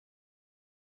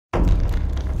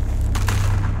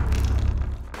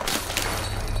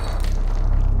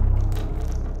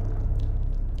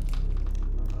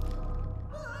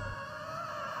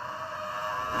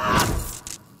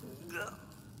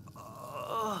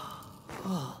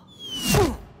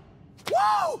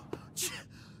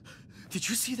Did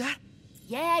you see that?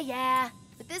 Yeah.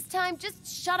 But this time, just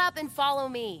shut up and follow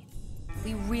me.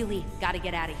 We really gotta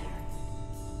get out of here.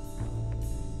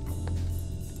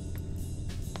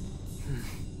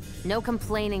 No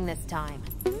complaining this time.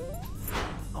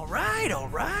 All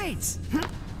right.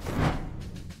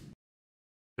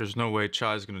 There's no way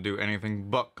Chai's gonna do anything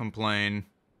but complain.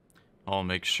 I'll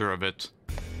make sure of it.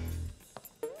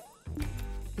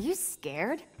 Are you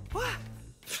scared? What?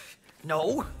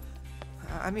 No.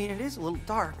 I mean, it is a little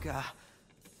dark.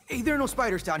 Hey, there are no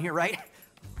spiders down here, right?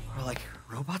 Or like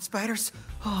robot spiders?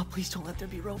 Oh, please don't let there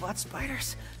be robot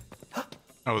spiders.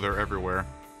 Oh, they're everywhere.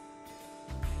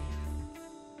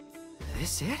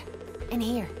 This it? In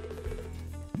here.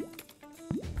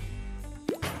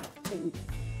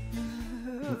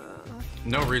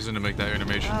 No reason to make that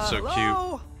animation so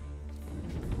cute.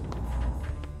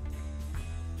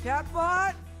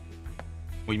 Catbot?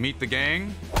 We meet the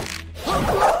gang.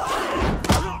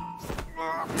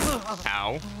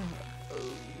 Ow.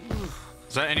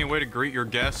 Is that any way to greet your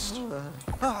guest?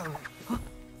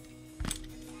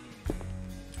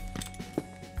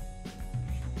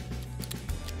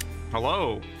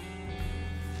 Hello.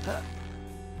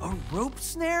 A rope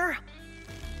snare?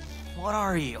 What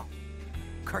are you?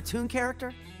 Cartoon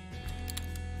character?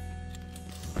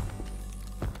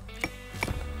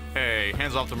 Hey,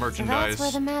 hands off the So merchandise. that's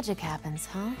where the magic happens,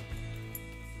 huh?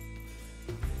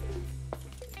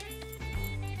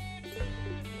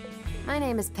 My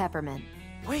name is Peppermint.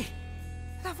 Wait,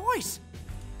 that voice!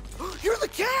 You're the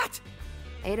cat!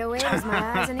 808 is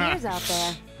my eyes and ears out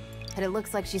there. But it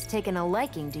looks like she's taken a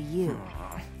liking to you.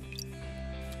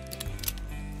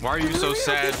 Why are you so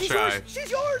sad, Chai? She's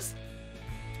yours!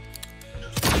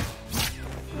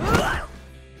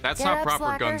 That's Get not up, proper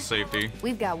slacker. gun safety.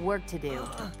 We've got work to do.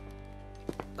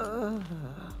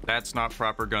 That's not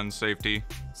proper gun safety.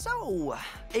 So,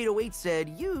 808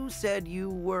 said you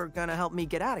were gonna help me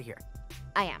get out of here.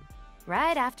 I am.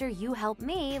 Right after you help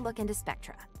me look into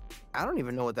Spectra. I don't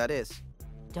even know what that is.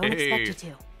 Don't expect you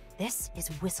to. This is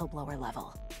whistleblower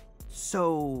level.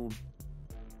 So...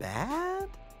 bad?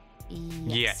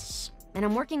 Yes. And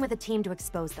I'm working with a team to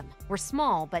expose them. We're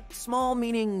small, but... Small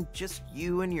meaning just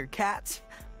you and your cats?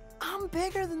 I'm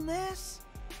bigger than this.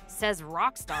 Says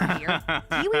Rockstar here.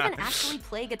 Do you even actually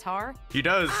play guitar? He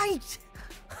does.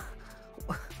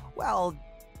 Well...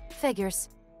 Figures.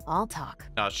 I'll talk.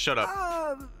 Shut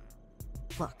up.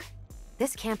 Look.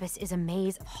 This campus is a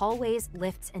maze of hallways,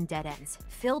 lifts, and dead ends,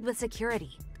 filled with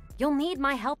security. You'll need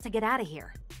my help to get out of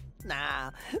here.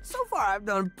 Nah, so far I've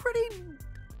done pretty...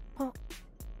 Well,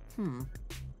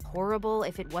 horrible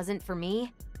if it wasn't for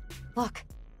me. Look,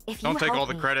 if you Don't take help all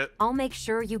the me, credit. I'll make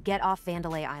sure you get off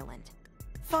Vandalay Island.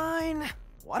 Fine.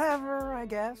 Whatever, I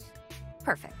guess.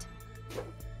 Perfect.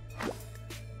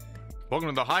 Welcome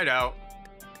to the hideout.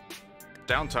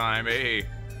 Downtime, hey.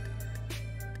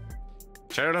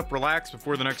 Chat it up, relax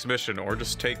before the next mission, or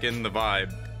just take in the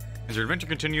vibe. As your adventure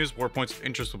continues, more points of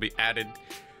interest will be added,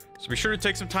 so be sure to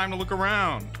take some time to look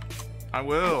around. I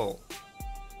will.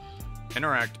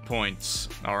 Interact points.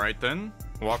 Alright then.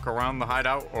 Walk around the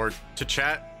hideout, or to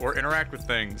chat, or interact with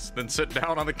things. Then sit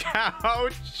down on the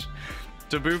couch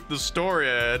to boot the story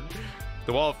ahead.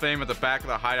 The wall of fame at the back of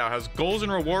the hideout has goals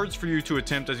and rewards for you to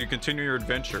attempt as you continue your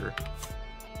adventure.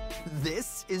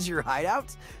 This is your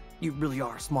hideout? You really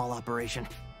are a small operation.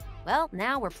 Well,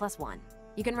 now we're +1.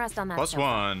 You can rest on that.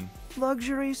 +1.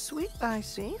 Luxury suite, I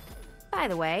see. By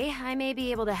the way, I may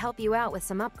be able to help you out with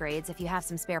some upgrades if you have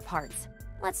some spare parts.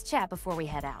 Let's chat before we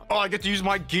head out. Oh, I get to use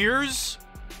my gears?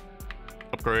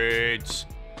 Upgrades.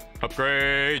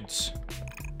 Upgrades.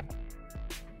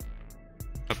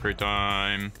 Upgrade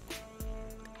time.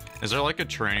 Is there like a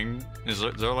training? Is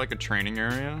there like a training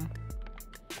area?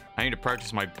 I need to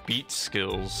practice my beat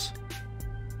skills.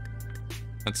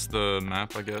 That's the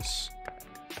map, I guess.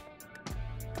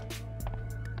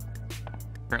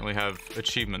 Apparently have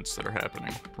achievements that are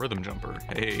happening. Rhythm jumper.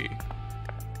 Hey.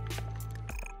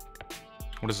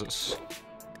 What is this?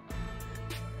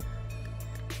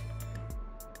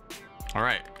 All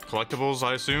right, collectibles,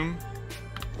 I assume.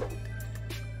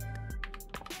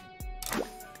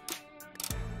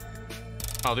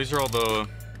 Oh, these are all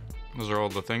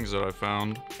the things that I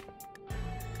found.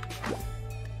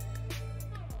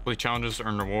 Play challenges to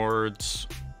earn rewards.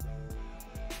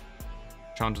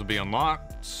 Challenge to be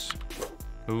unlocked.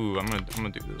 Ooh, I'm gonna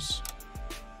do this.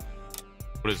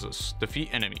 What is this? Defeat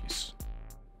enemies.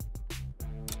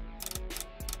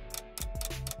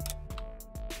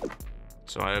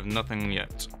 So I have nothing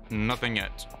yet. Nothing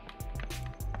yet.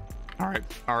 All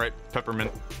right,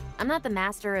 Peppermint. I'm not the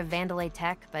master of Vandalay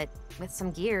tech, but with some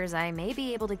gears, I may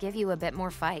be able to give you a bit more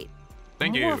fight.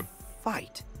 Thank More you.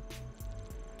 fight.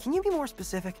 Can you be more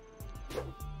specific?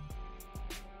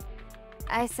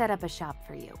 I set up a shop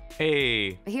for you.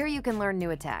 Hey. Here you can learn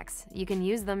new attacks. You can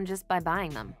use them just by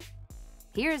buying them.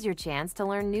 Here's your chance to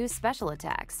learn new special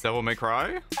attacks. Devil May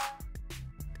Cry?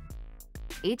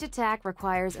 Each attack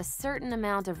requires a certain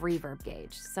amount of reverb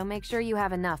gauge, so make sure you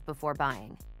have enough before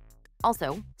buying.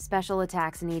 Also, special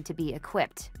attacks need to be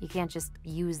equipped. You can't just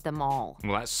use them all.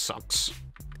 Well, that sucks.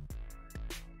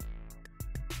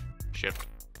 Shift.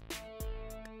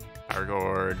 Power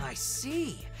Chord. I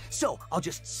see. So, I'll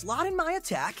just slot in my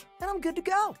attack, and I'm good to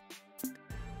go.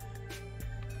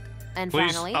 And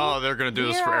Please. finally, Oh, they're gonna do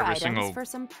this here for are every items single. for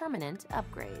some permanent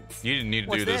upgrades. You didn't need to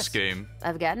What's do this this? game.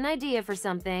 I've got an idea for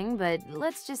something, but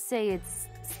let's just say it's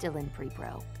still in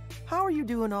pre-pro. How are you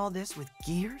doing all this with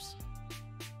gears?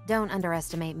 Don't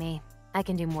underestimate me. I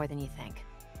can do more than you think.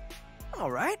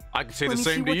 All right. I can say Let the me see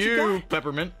same to what you you, got.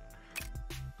 Peppermint.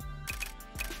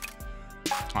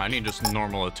 I need just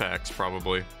normal attacks,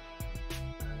 probably.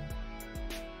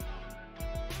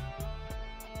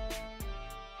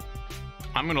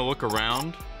 I'm gonna look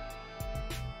around,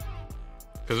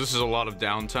 because this is a lot of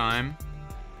downtime.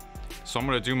 So I'm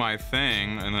gonna do my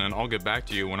thing, and then I'll get back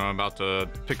to you when I'm about to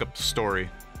pick up the story.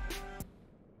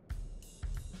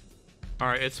 All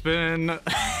right, it's been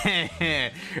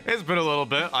it's been a little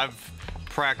bit. I've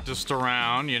practiced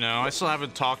around, you know. I still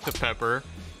haven't talked to Pepper.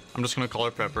 I'm just gonna call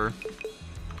her Pepper.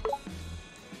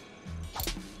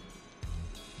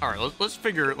 All right, let's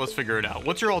figure it out.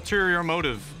 What's your ulterior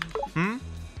motive?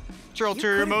 What's your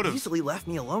ulterior You could have motive? easily left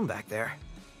me alone back there.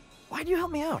 Why'd you help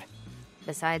me out?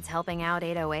 Besides helping out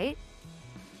 808?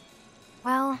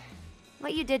 Well,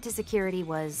 what you did to security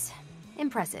was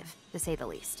impressive, to say the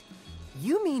least.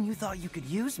 You mean you thought you could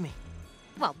use me?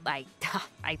 Well, I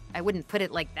wouldn't put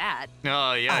it like that.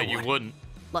 Oh, yeah, I you would. wouldn't.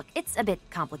 Look, it's a bit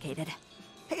complicated.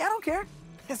 Hey, I don't care.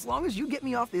 As long as you get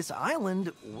me off this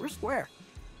island, we're square.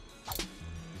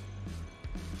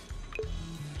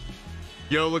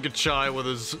 Yo, look at Chai with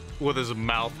his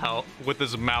mouth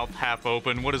half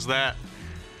open. What is that?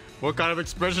 What kind of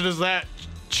expression is that,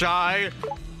 Chai?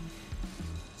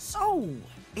 So,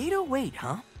 808,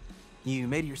 huh? You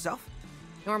made it yourself?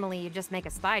 Normally you just make a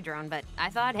spy drone, but I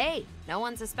thought, hey, no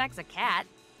one suspects a cat.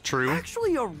 True.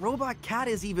 Actually, a robot cat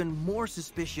is even more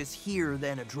suspicious here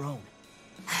than a drone.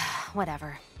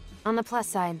 Whatever. On the plus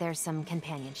side, there's some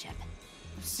companionship.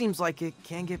 Seems like it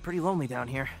can get pretty lonely down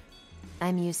here.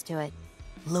 I'm used to it.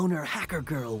 Loner hacker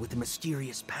girl with a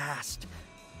mysterious past.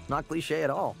 Not cliche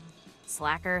at all.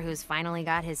 Slacker who's finally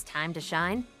got his time to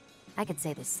shine? I could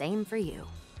say the same for you.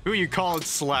 Who you calling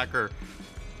slacker?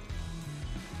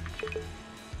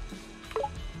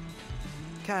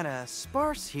 Kinda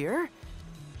sparse here.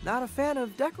 Not a fan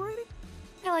of decorating?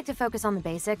 I like to focus on the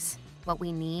basics, what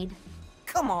we need.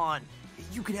 Come on.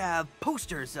 You could have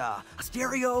posters, a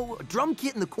stereo, a drum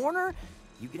kit in the corner.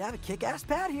 You could have a kick-ass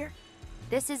pad here.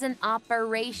 This is an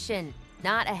operation,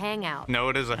 not a hangout. No,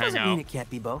 it is a Doesn't mean hangout. it can't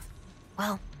be both.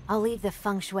 Well, I'll leave the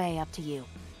feng shui up to you.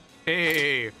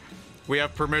 Hey, we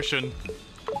have permission.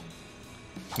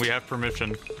 We have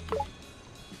permission.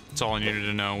 That's all I needed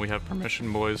to know. We have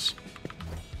permission, boys.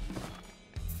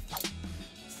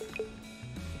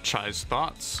 Chai's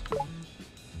thoughts.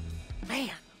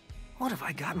 Man, what have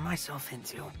I gotten myself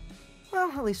into? Well,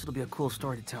 at least it'll be a cool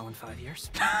story to tell in 5 years.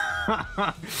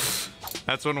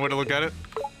 That's one way to look at it.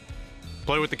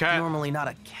 Play with the cat. Normally not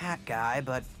a cat guy,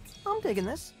 but I'm digging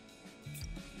this.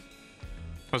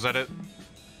 Was that it?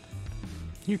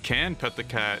 You can pet the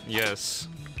cat, yes.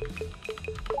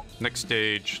 Next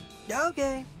stage.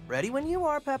 Okay, ready when you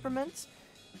are, Peppermints.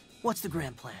 What's the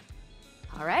grand plan?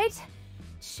 All right,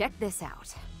 check this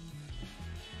out.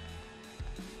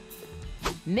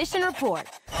 Mission report.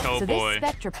 Oh, so boy. this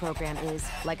Spectra program is,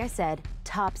 like I said,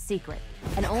 top secret.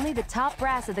 And only the top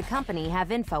brass of the company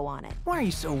have info on it. Why are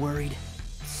you so worried?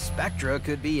 Spectra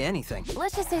could be anything.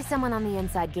 Let's just say someone on the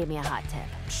inside gave me a hot tip.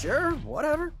 Sure,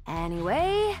 whatever.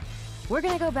 Anyway, we're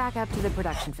gonna go back up to the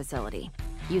production facility.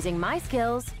 Using my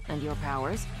skills and your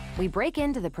powers, we break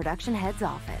into the production head's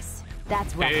office.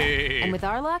 That's Rekka. Hey. And with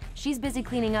our luck, she's busy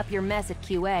cleaning up your mess at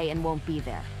QA and won't be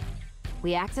there.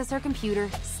 We access her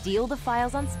computer, steal the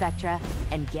files on Spectra,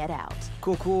 and get out.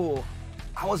 Cool, cool.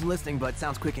 I wasn't listening, but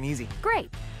sounds quick and easy.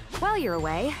 Great. While you're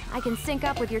away, I can sync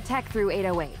up with your tech through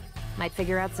 808. Might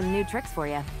figure out some new tricks for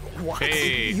you. What?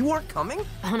 Hey. You aren't coming?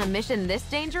 On a mission this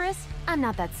dangerous? I'm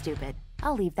not that stupid.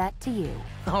 I'll leave that to you.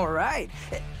 All right.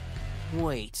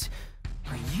 Wait,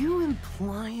 are you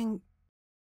implying...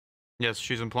 Yes,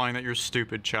 she's implying that you're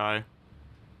stupid, Chai.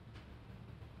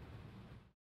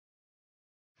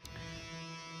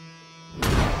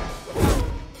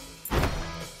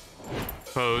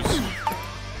 Pose.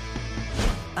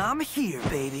 I'm here,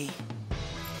 baby.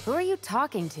 Who are you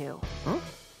talking to?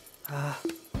 Huh?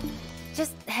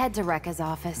 Just head to Rekka's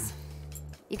office.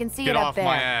 You can see Get it up off there.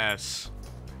 my ass.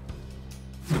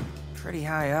 Pretty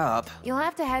high up. You'll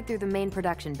have to head through the main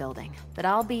production building, but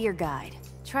I'll be your guide.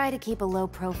 Try to keep a low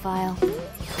profile.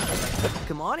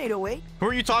 Come on, 808. Who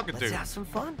are you talking Let's to? have some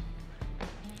fun.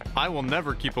 I will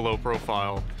never keep a low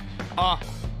profile.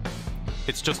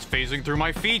 It's just phasing through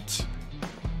my feet.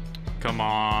 Come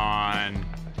on.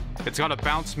 It's gotta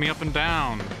bounce me up and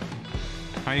down.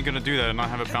 How are you gonna do that and not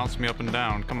have it bounce me up and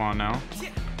down? Come on now.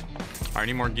 I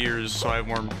need more gears so I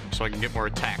can get more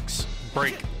attacks.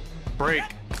 Break. Break.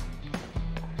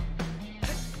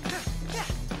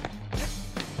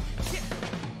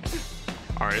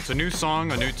 Alright, it's a new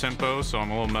song, a new tempo, so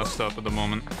I'm a little messed up at the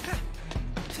moment.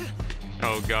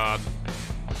 Oh god.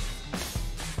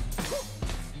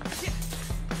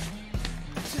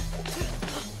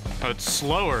 Oh, it's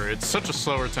slower. It's such a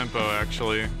slower tempo,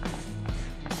 actually.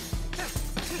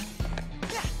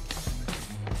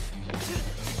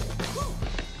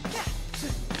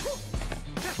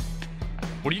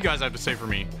 What do you guys have to say for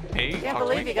me? Hey, Can't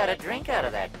believe you got a drink out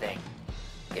of that thing.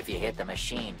 If you hit the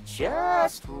machine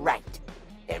just right,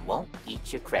 it won't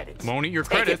eat your credits. Won't eat your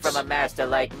Take credits? it from a master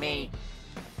like me.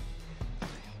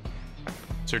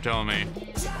 So you're telling me.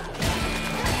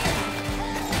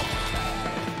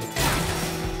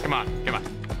 Come on, come on.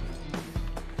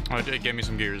 Oh, it gave me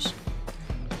some gears.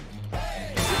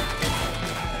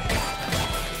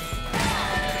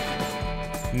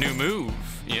 New move,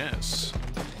 yes.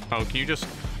 Oh, can you just,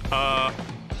 Alright,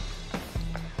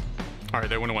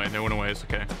 they went away, it's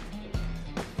okay.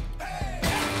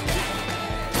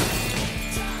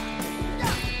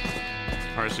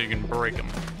 Alright, so you can break them.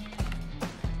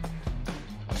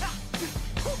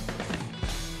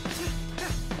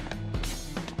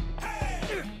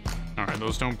 Alright,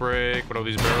 those don't break. What are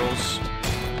these barrels?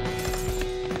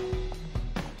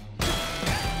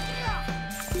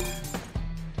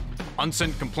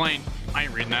 Unsent complaint. I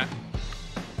ain't reading that.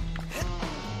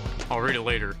 I'll read it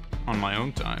later on my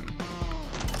own time.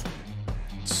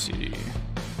 Let's see.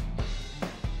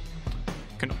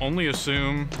 Can only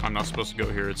assume I'm not supposed to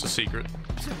go here. It's a secret.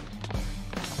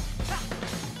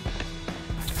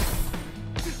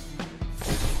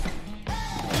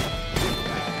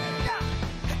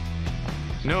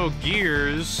 No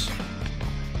gears.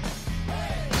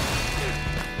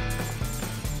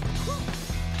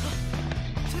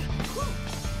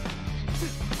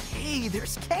 Hey,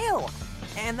 there's Kale.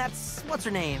 And that's, what's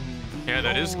her name? The Yeah,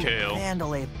 that is old Kale.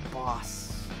 Vandalay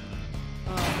boss.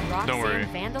 Roxanne Don't worry.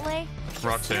 Vandalay?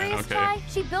 Roxanne, Serious, okay. Ty?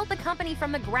 She built the company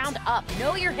from the ground up.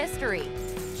 Know your history.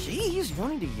 Jeez, you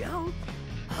don't need to yell.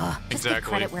 Just give Exactly.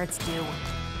 credit where it's due.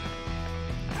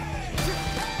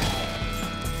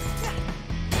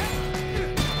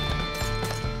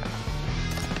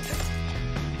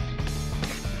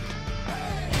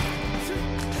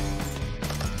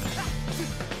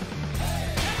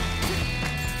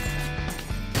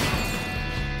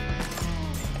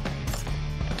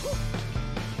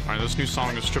 Alright, this new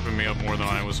song is tripping me up more than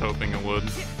I was hoping it would.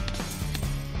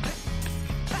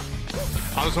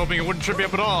 I was hoping it wouldn't trip me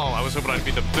up at all. I was hoping I'd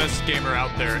be the best gamer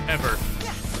out there ever.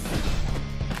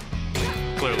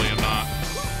 Clearly I'm not.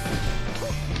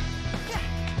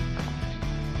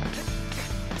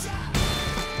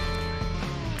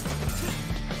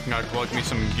 Gotta collect me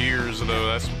some gears though,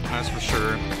 that's for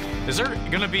sure. Is there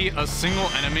gonna be a single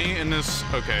enemy in this?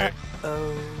 Okay.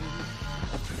 Oh.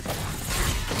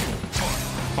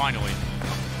 Finally.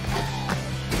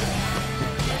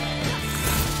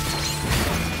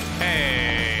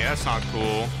 Hey, that's not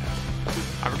cool.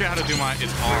 I forget how to do my.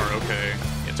 It's R. Okay.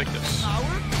 Yeah, take this.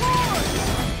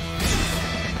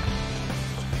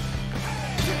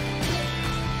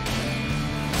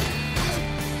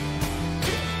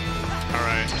 All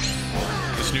right.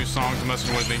 This new song's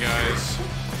messing with me, guys.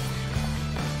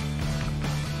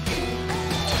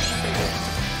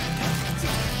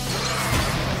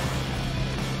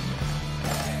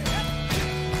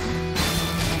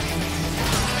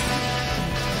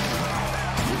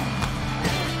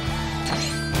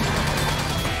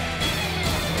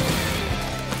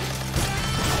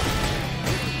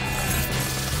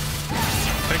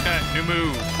 Take that, new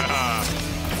move.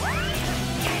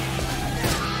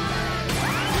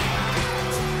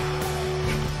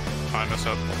 I messed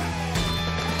up.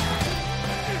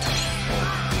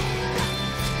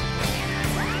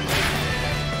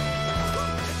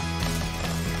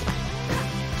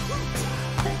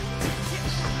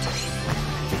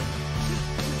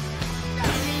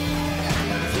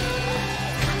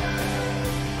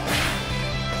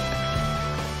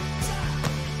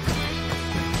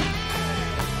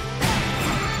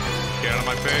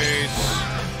 my face.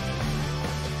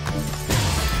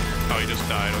 Oh, he just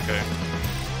died. Okay.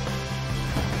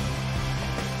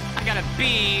 I got a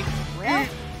B. Well,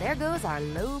 there goes our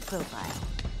low profile.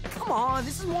 Come on,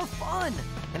 this is more fun.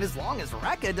 And as long as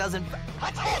Rekka doesn't...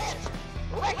 Attention!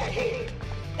 Rekka here!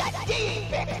 That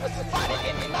defect was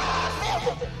spotted in my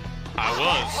building! I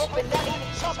was. Hoping that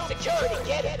any chump security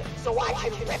get it, so I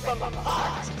can rip them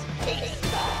apart! Piece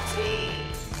by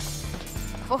piece!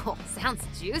 Oh, sounds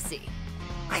juicy.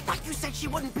 I thought you said she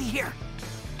wouldn't be here.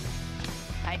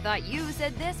 I thought you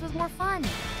said this was more fun.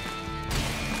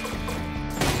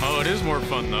 Oh, it is more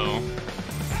fun though.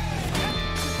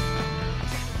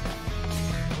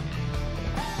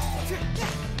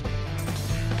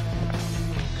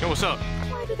 Yo, what's up?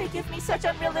 Why do they give me such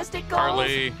unrealistic goals?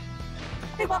 Carly.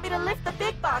 They want me to lift the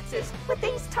big boxes with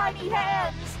these tiny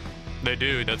hands. They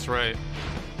do, that's right.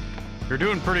 You're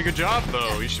doing a pretty good job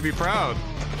though. You should be proud.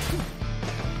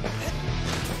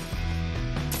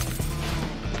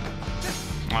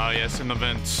 Ah, yes, in the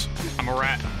vents. I'm a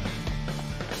rat.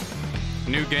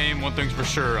 New game, one thing's for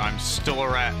sure. I'm still a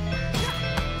rat.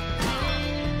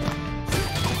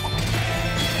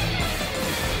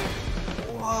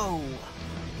 Whoa.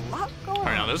 Lot going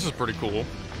Alright, now this is pretty cool.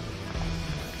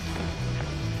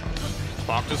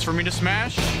 Boxes for me to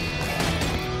smash.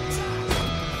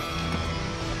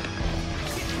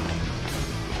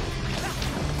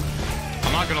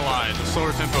 I'm not gonna lie, the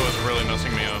slower tempo is really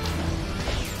messing me up.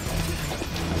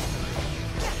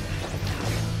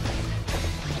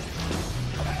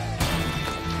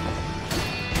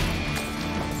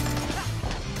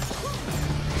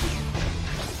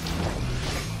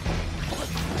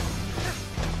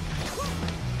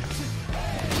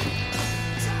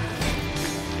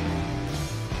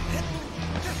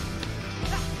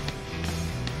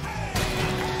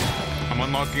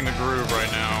 Unlocking the groove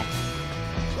right now.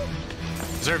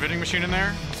 Is there a vending machine in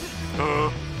there?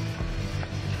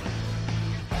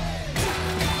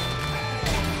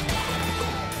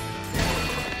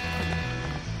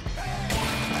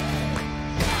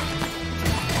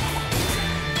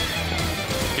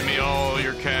 Give me all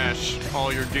your cash,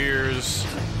 all your gears.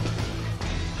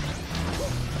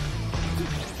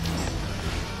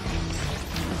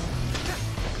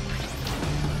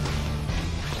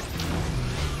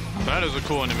 That is a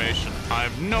cool animation. I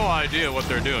have no idea what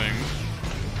they're doing.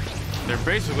 They're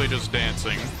basically just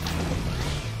dancing.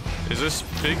 Is this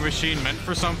big machine meant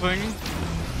for something?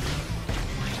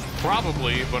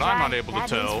 Probably, but I'm not able to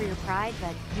tell. For your pride,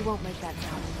 but you won't make that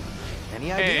sound.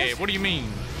 Any ideas? Hey, what do you mean?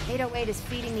 808 is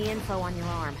feeding the info on your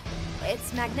arm.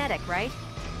 It's magnetic, right?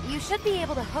 You should be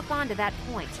able to hook onto that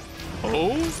point.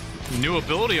 Oh, new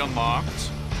ability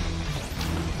unlocked.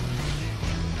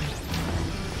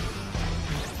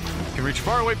 Can reach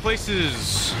faraway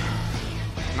places.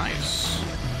 Nice.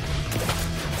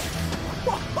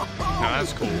 Now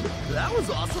that's cool. That was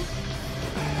awesome.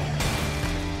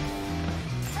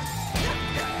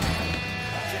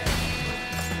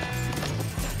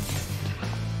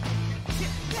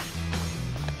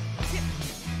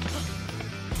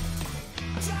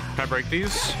 Can I break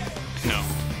these? No.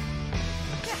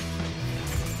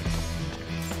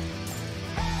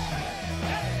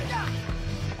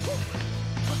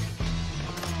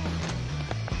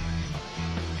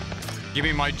 Give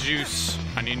me my juice.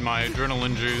 I need my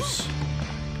adrenaline juice.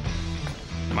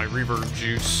 My reverb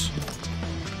juice.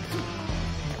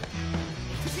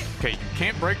 Okay, you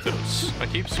can't break those. I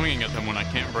keep swinging at them when I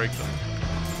can't break them.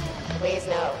 Please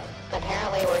note,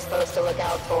 apparently we're supposed to look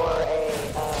out for a,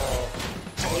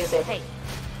 music. Hey,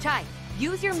 Chai,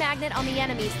 use your magnet on the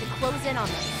enemies to close in on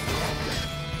them.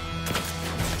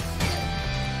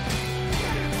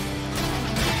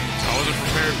 I wasn't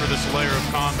prepared for this layer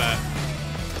of combat.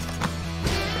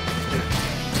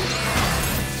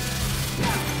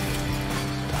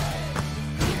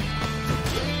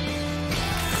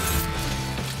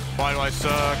 Why do I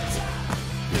suck?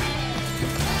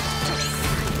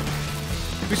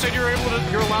 Who said you're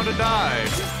allowed to die?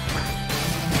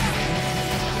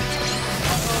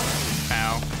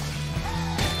 Ow.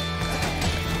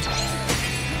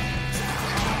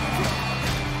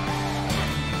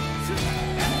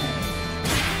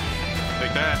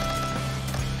 Take that.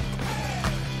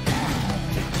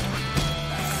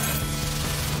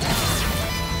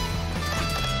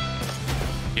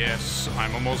 Yes,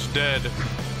 I'm almost dead.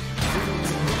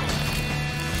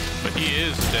 But he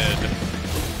is dead.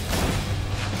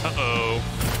 Uh-oh.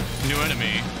 New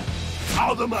enemy.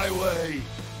 Out of my way!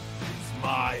 It's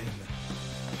mine.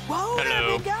 Whoa, there,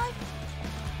 Hello. big guy.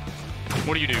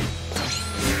 What do you do?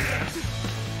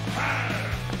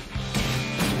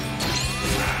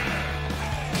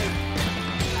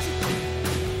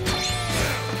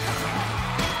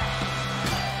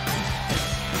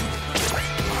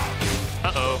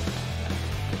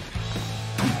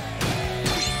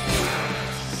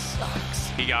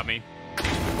 he got me.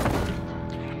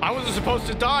 I wasn't supposed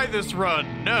to die this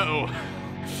run. No.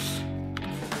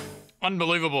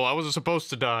 Unbelievable. I wasn't supposed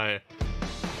to die.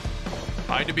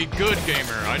 I had to be good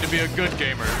gamer. I had to be a good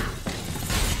gamer.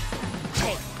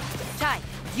 Hey, Ty,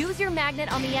 use your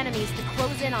magnet on the enemies to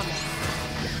close in on them.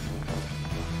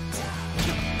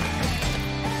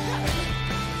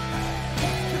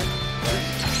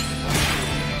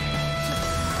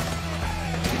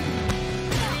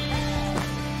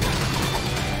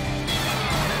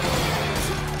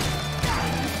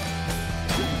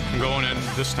 I'm going in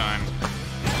this time.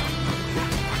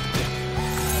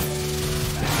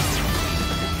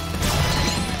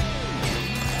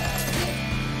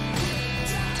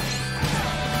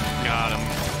 Got him.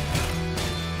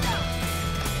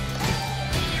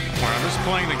 Alright, I'm just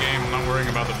playing the game. I'm not worrying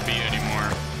about the beat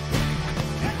anymore.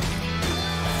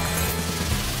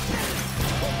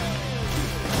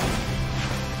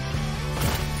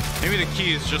 Maybe the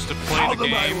key is just to play the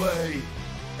game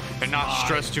and not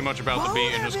stress too much about the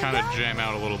beat and just kind of jam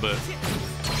out a little bit.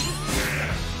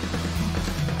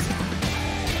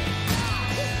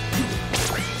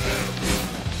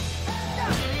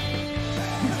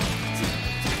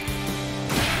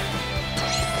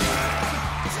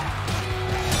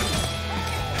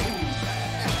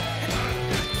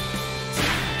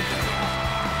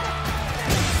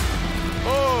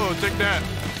 Oh, take that.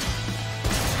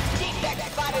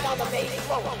 Defects spotted on the main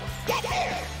floor. Get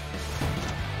there!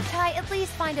 Ty, at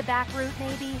least find a back route,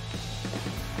 maybe?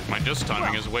 My just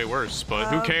timing is way worse, but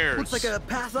who cares? Looks like a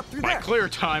path up through My there. clear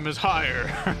time is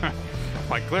higher.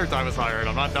 My clear time is higher and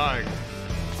I'm not dying.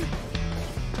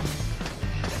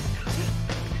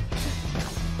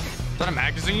 Is that a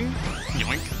magazine?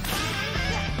 Yoink.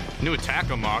 New attack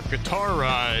unlock, guitar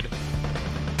ride.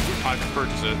 I can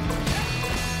purchase it.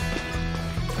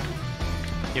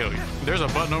 Yo, there's a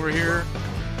button over here.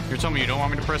 You're telling me you don't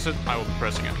want me to press it? I will be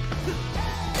pressing it.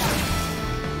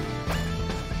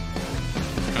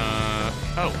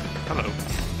 Oh, hello.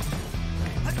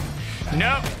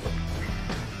 No!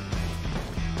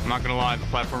 I'm not gonna lie, the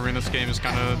platformer in this game is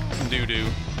kind of doo-doo.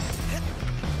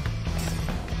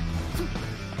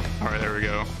 Alright, there we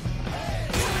go.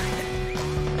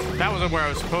 That wasn't where I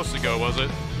was supposed to go, was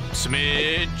it?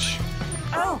 Smidge!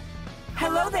 Oh,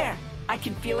 hello there. I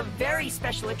can feel a very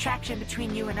special attraction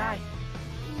between you and I.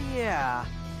 Yeah.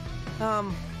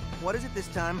 What is it this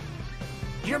time?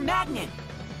 Your magnet.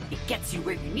 It gets you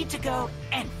where you need to go,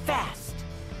 and fast.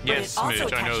 Yes, but it also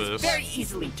Smidge, I know attaches this. very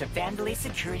easily to Vandalay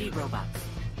security robots.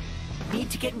 Need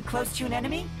to get in close to an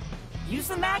enemy? Use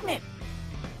the magnet.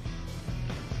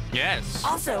 Yes.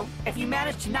 Also, if you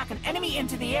manage to knock an enemy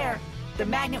into the air, the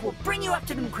magnet will bring you up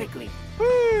to them quickly.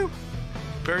 Woo!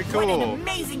 Very What an cool.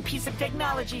 amazing piece of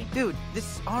technology. Dude,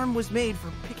 this arm was made for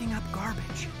picking up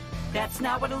garbage. That's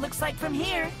not what it looks like from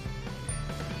here.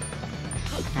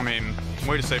 I mean,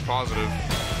 way to stay positive.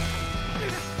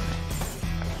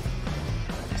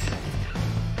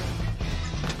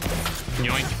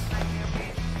 Yoink.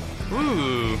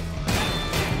 Ooh.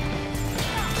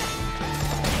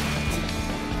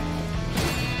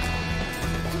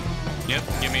 Yep,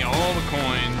 give me all the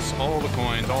coins, all of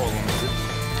them.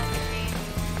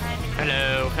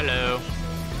 Hello, hello.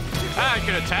 Ah, I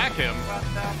could attack him.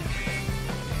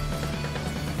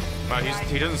 Wow,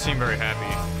 he doesn't seem very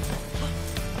happy.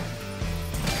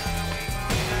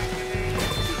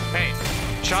 Hey,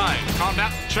 Chai, calm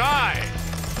down. Chai,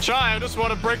 I just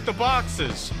want to break the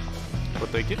boxes.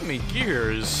 But they give me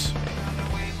gears.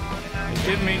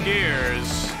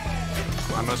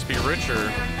 I must be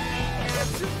richer.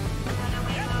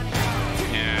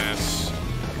 Yes.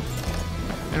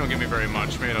 They don't give me very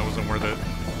much. Maybe that wasn't worth it.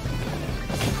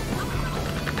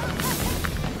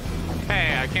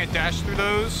 Hey, I can't dash through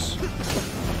those?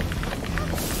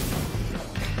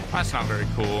 That's not very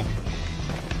cool.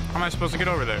 How am I supposed to get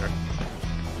over there?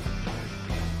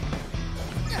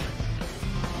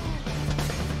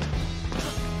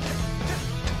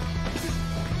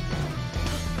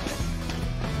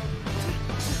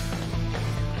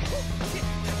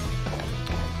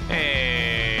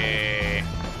 Hey.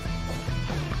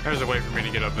 There's a way for me to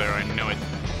get up there. I know it.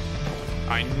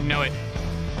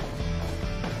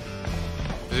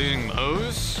 Is he using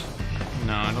those?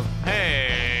 No, I don't.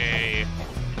 Hey.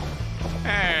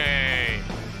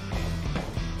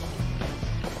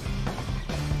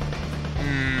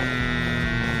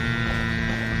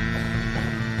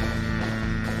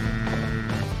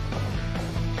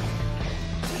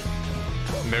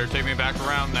 Better take me back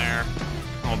around there.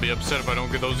 I'll be upset if I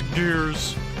don't get those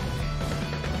gears.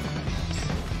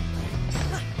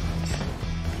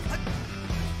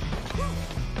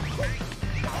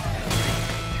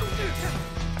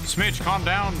 Smidge, calm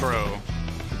down, bro.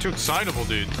 You're too excitable,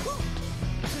 dude.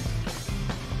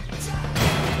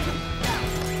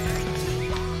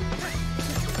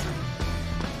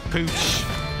 Pooch.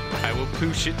 I will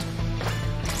pooch it.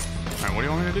 Alright, what do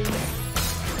you want me to do?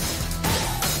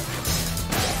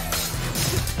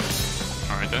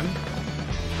 Alright then.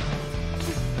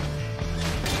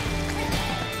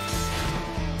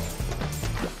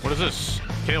 What is this?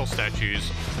 Kale statues.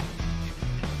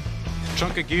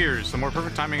 Chunk of gears. The more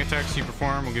perfect timing attacks you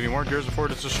perform will give you more gears before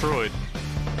it's destroyed.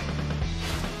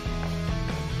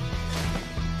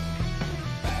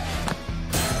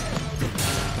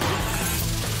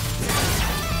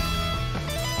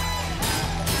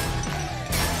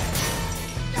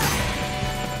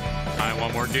 I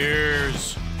want more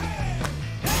gears.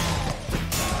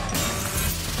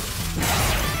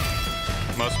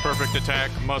 Must perfect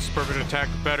attack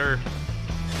better.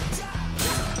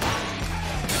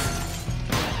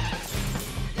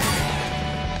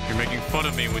 You're making fun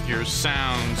of me with your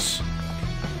sounds.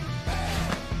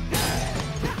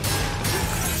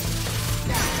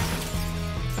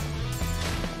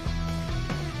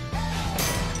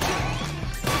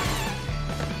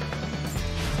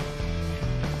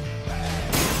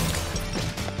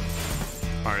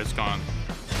 Alright, it's gone.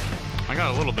 I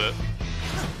got a little bit.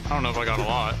 I don't know if I got a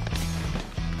lot.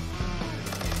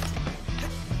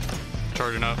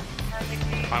 Charging up.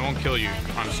 I won't kill you.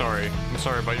 I'm sorry. I'm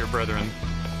sorry about your brethren.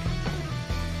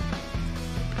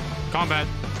 Combat.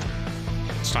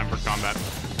 It's time for combat.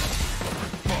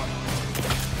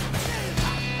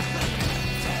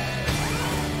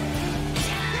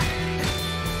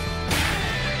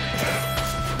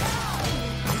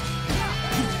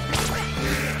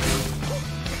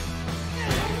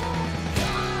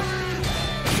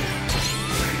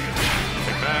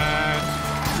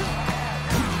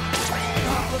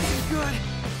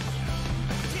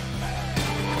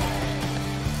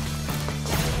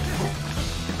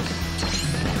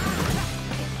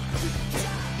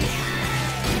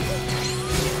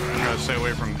 Stay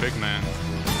away from big man.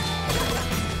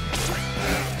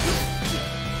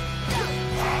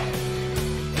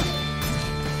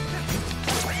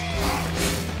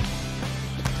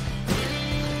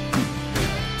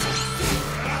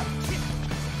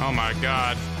 Oh my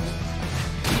god.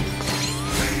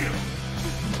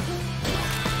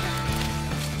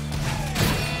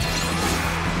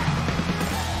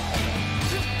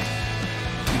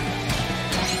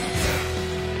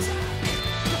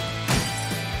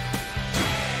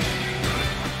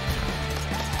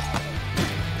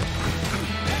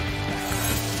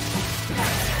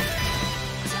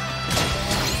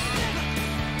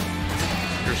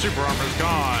 Super armor's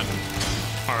gone.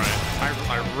 Alright,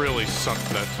 I really sucked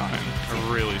that time.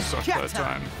 I really sucked that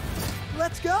time.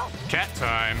 Let's go. Cat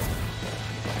time.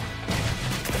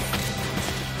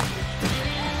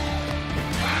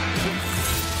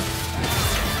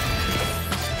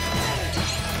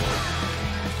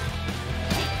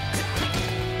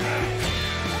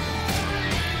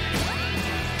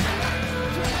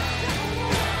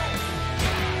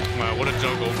 Wow, what a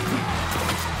juggle.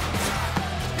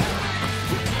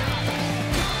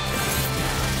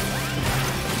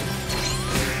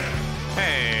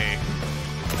 Hey.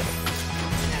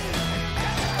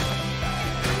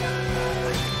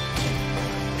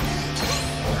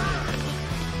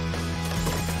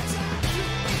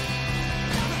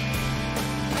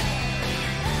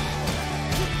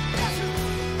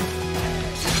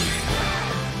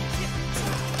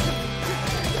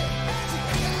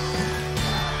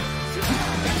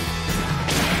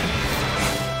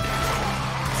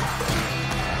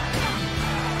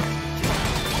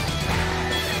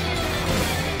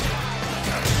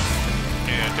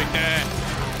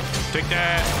 Take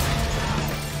that.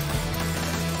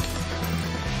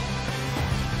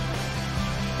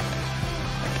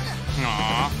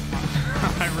 Aw.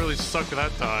 I really sucked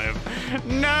that time.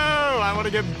 No! I want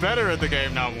to get better at the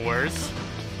game, not worse.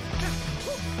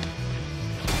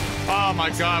 Oh my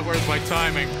god, where's my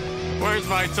timing? Where's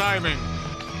my timing?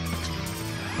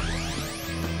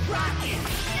 Rocket!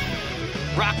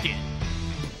 Rocket!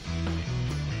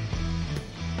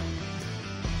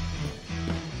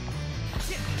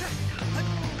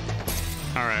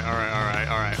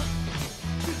 Alright.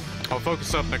 I'll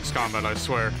focus up next combat, I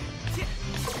swear.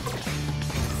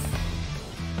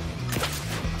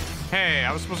 Hey,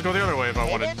 I was supposed to go the other way if I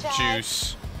wanted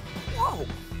juice. Whoa!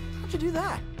 How'd you do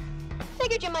that?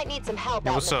 Figured you might need some help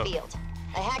out in the field.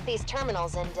 I hacked these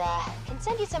terminals and can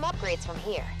send you some upgrades from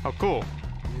here. Oh, cool.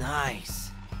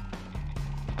 Nice.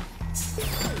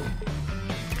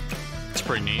 It's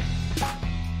pretty neat.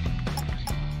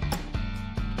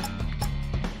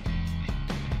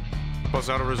 Bust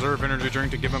out a reserve energy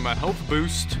drink to give him a health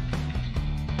boost.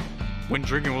 When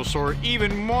drinking will restore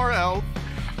even more health.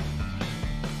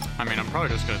 I mean, I'm probably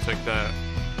just gonna take that.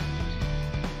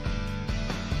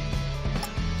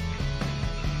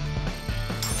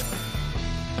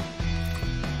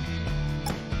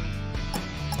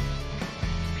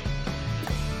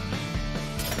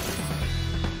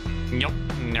 Yup,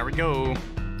 there we go.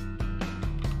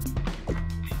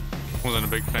 Wasn't a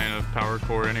big fan of Power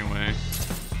Core anyway.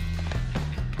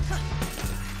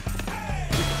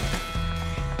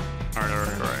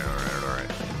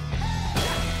 Alright.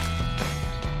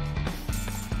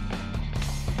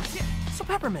 So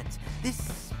Peppermint, this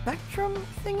spectrum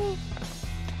thingy?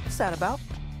 What's that about?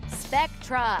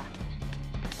 Spectra.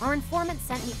 Our informant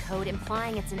sent me code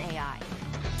implying it's an AI.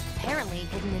 Apparently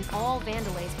hidden in all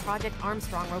Vandelay's Project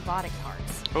Armstrong robotic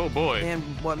parts. Oh boy. And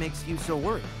what makes you so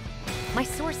worried? My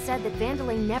source said that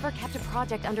Vandelay never kept a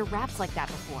project under wraps like that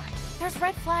before. There's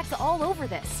red flags all over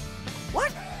this.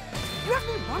 What? You have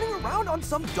me running around on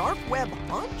some dark web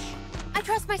hunch? I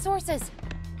trust my sources.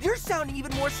 You're sounding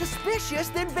even more suspicious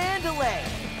than Vandelay.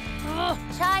 Ugh,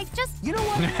 Chai, just... You know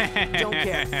what? Don't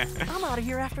care. I'm out of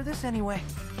here after this anyway.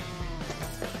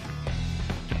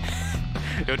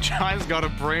 Yo, Chai's got a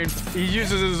brain. He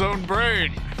uses his own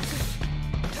brain.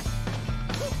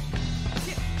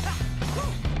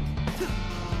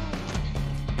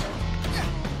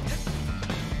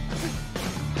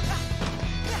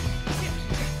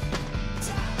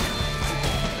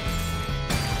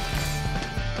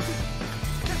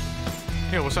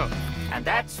 Yo, what's up? And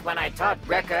that's when I taught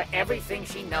Rekka everything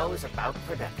she knows about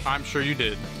production. I'm sure you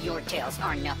did. Your tales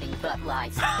are nothing but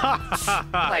lies.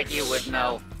 Like you would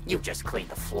know. You just cleaned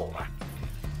the floor.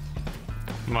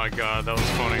 My god, that was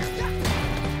funny.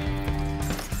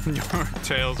 Your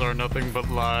tales are nothing but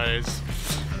lies.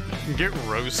 Get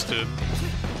roasted.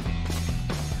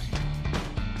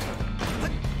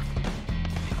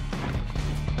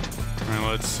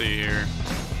 Alright, let's see here.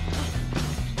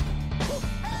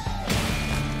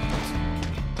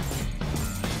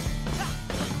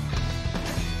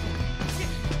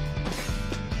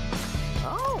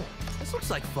 Oh, this looks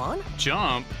like fun.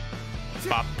 Jump.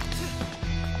 Bop.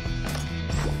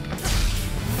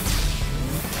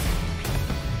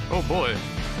 Oh boy.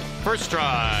 First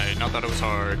try. Not that it was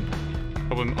hard.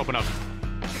 Open up.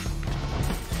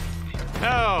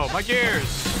 No, my gears.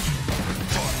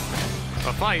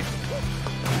 A fight.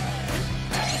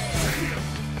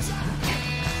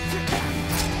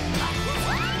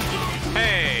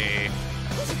 Hey.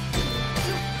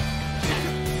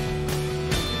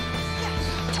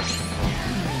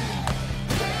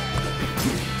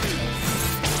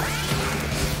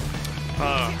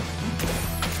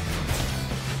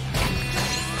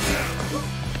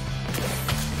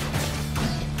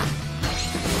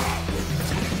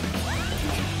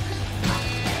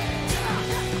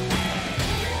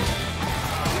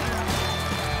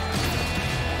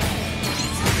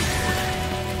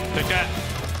 Take that.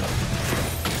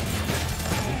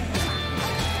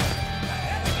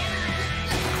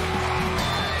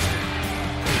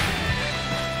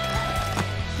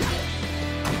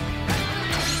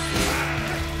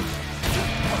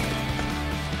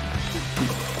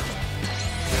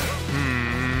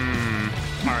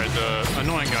 Alright, the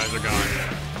annoying guys are gone.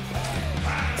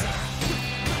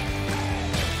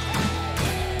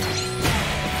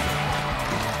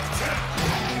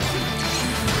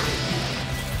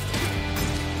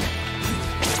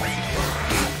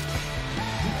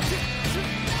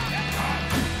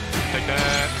 Take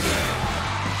that.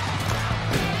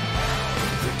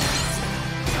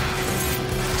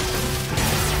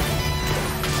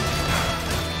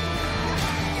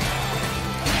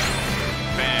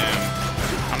 Bam.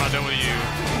 I'm not done with you.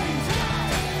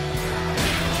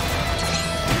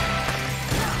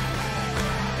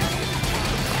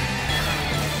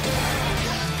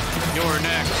 You're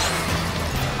next.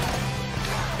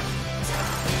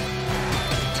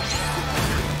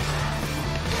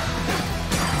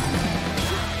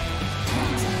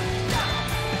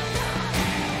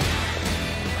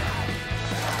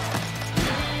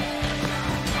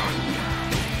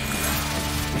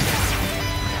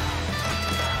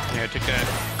 Yeah, take that.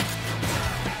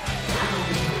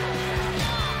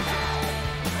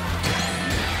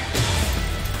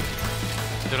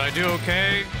 Did I do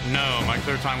okay? No, my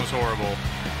clear time was horrible.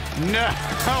 No,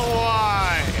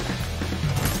 why?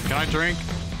 Can I drink?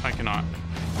 I cannot.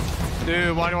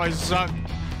 Dude, why do I suck?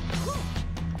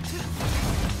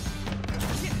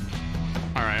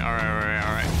 Alright.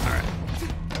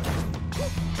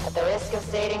 At the risk of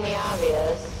stating the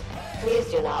obvious, please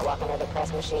do not walk under the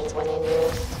press machines when in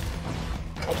use.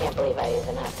 I can't believe I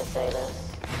even have to say this.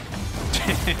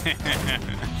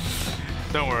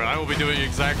 Don't worry, I will be doing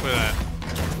exactly that.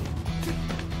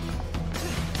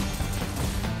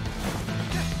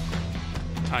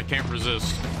 I can't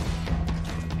resist.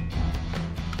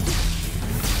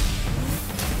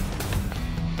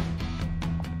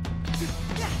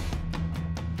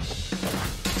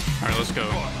 All right, let's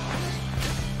go.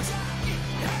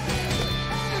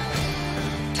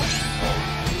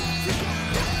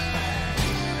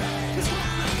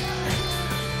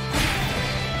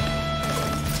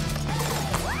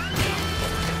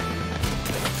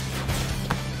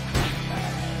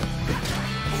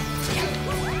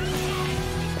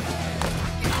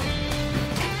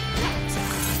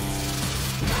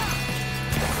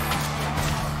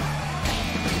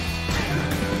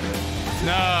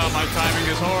 No, my timing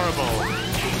is horrible.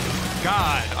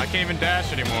 God, I can't even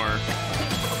dash anymore.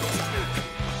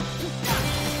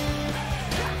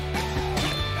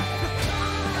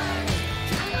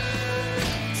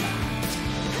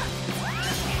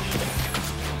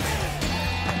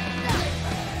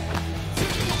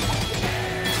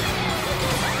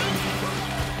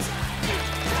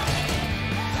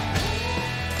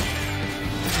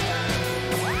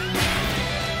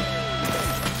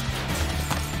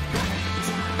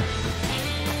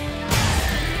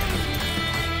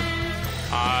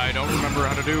 I don't remember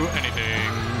how to do anything.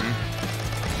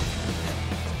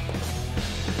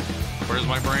 Where's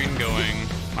my brain going?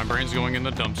 My brain's going in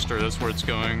the dumpster. That's where it's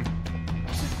going.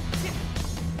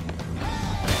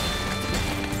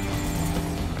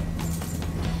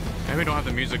 Maybe I don't have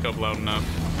the music up loud enough.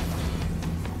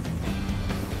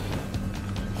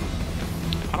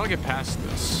 How do I get past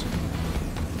this?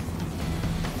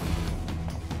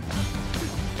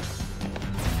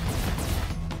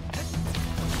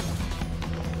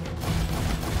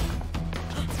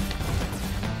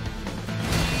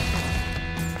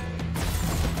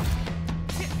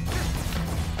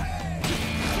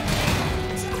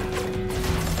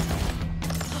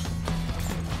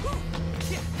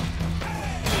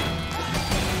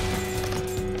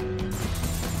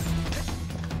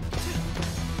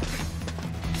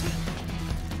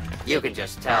 You can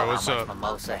just tell what's how much up?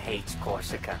 Mimosa hates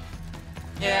Corsica.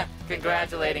 Yeah,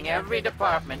 congratulating every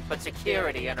department but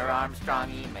security in her Armstrong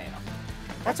email.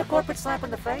 That's a corporate slap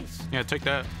in the face. Yeah, take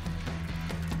that.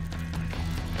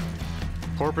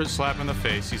 Corporate slap in the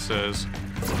face, he says.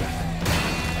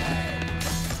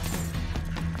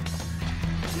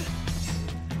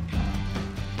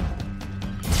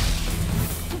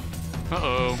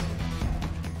 Uh-oh.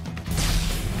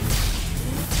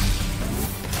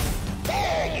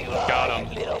 Got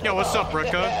him. Yo, what's up,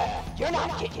 Rekka? You're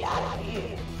not getting out of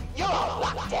here. You're all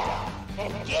locked down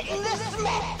and getting the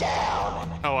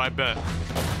smackdown. Oh, I bet.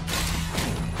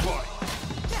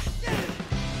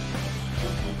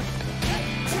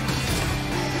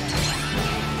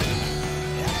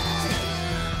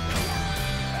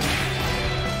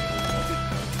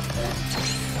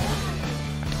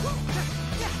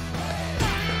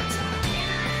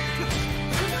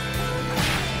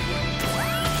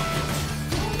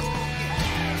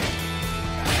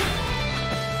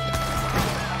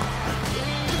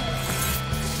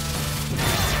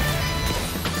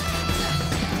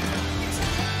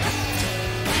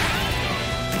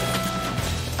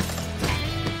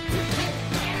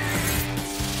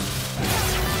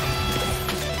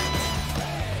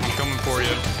 For you.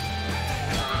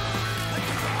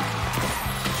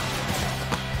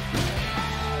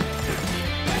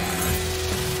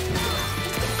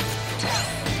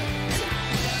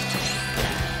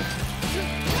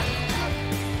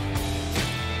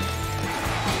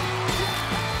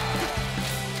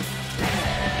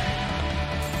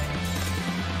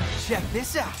 Check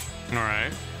this out. All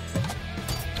right.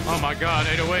 Oh my God,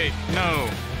 808. No.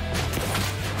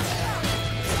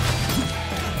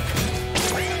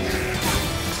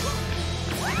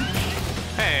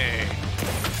 Hey.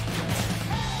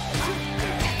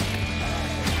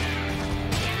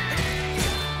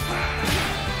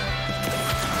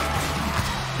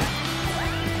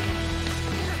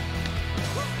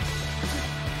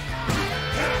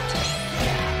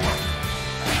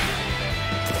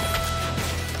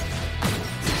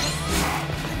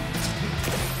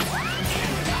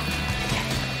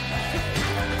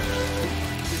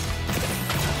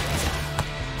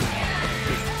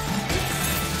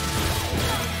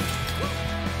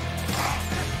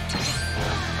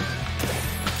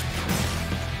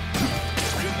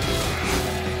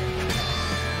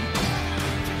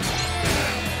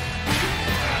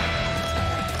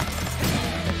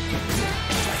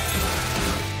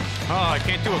 Oh, I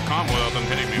can't do a combo without them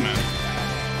hitting me, man.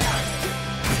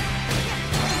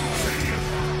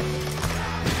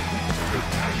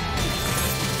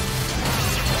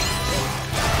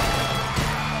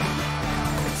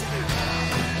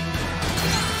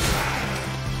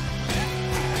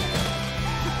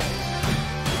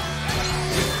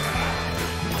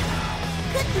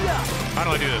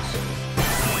 do this.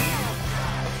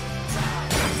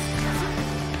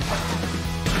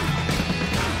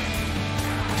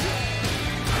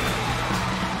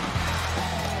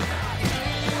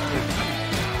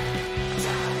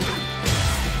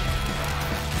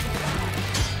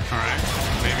 Alright,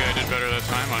 maybe I did better that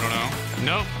time, I don't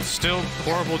know. Nope, still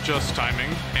horrible just timing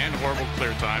and horrible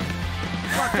clear time.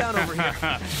 Lock down over here.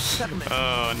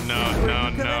 Oh, no, no,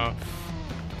 no.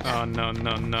 Oh, no,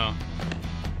 no, no.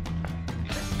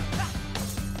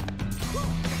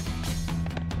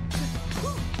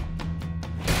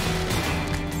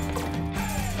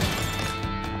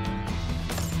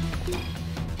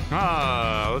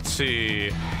 Let's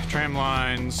see. Tram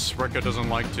lines. Rekka doesn't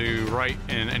like to write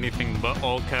in anything but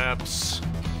all caps.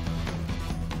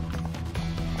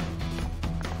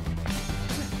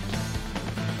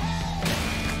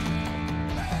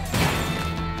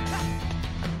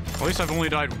 At least I've only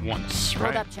died once,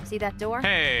 right? Hold up, see that door?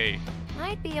 Hey!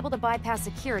 Might be able to bypass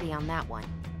security on that one.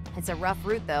 It's a rough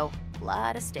route, though. A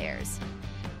lot of stairs.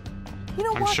 You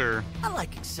know I'm what? sure. I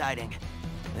like exciting.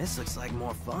 This looks like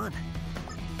more fun.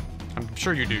 I'm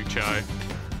sure you do, Chai.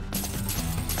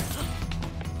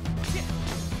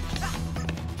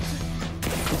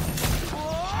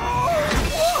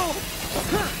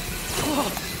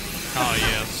 Oh,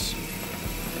 yes.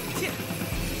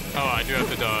 Oh, I do have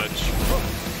to dodge.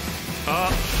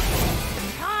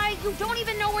 Hi, you don't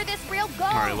even know where this rail goes!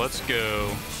 Alright, let's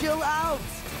go. Chill out.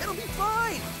 It'll be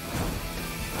fine.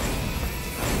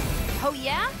 Oh,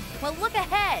 yeah? Well, look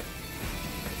ahead.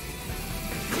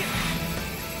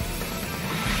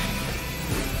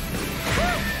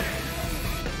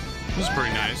 This is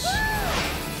pretty nice.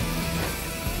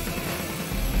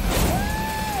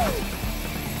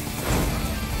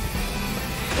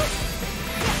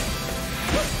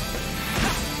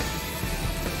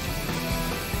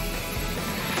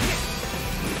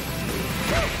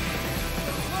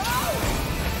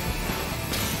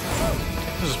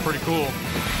 This is pretty cool.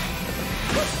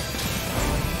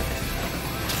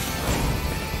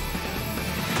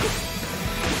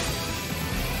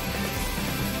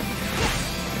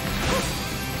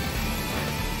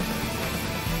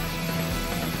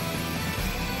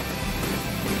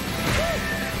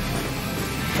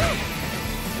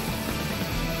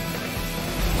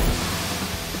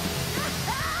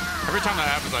 Every time that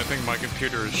happens, I think my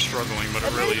computer is struggling, but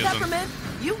it really isn't. Peppermint,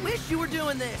 you wish you were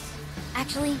doing this.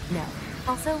 Actually, no.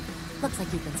 Also, looks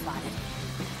like you've been spotted.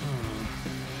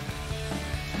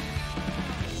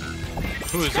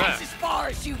 Who is that? That's as far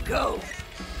as you go.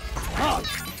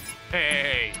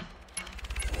 Hey!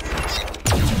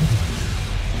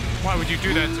 Why would you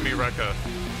do that to me, Rekka?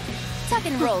 Tuck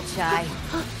and roll, Chai.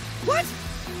 What?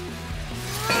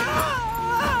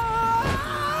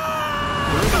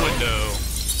 Through the window.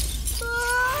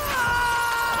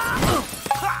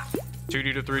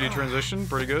 2D to 3D transition,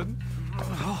 pretty good.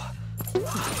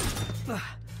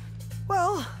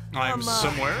 Well, I'm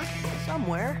somewhere.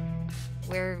 Somewhere.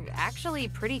 We're actually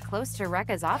pretty close to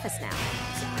Rekka's office now.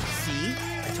 See?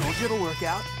 I told you it'll work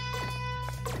out.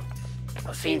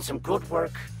 I've seen some good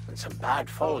work and some bad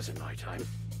foes in my time.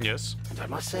 Yes. And I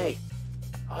must say,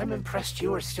 I'm impressed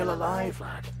you are still alive,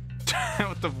 lad.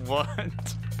 What the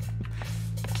what?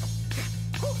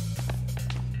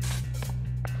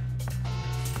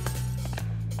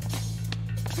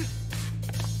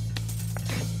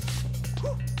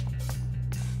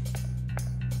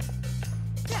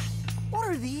 What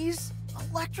are these?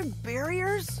 Electric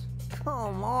barriers?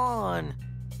 Come on.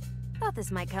 Thought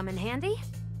this might come in handy.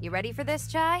 You ready for this,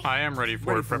 Chai? I am ready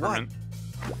for Ready it, for Peppermint.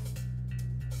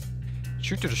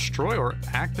 Shoot to destroy or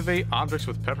activate objects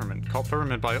with Peppermint. Call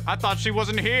Peppermint by... I thought she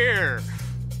wasn't here!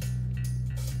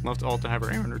 Left alt to have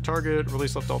her aim on her target.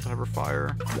 Release left alt to have her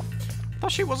fire. I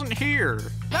thought she wasn't here.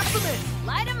 Peppermint!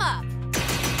 Light 'em up!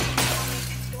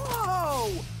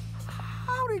 Whoa!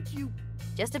 How did you...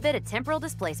 Just a bit of temporal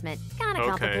displacement. Kind of Okay,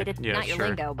 complicated. yeah, Not your sure.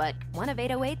 lingo, but one of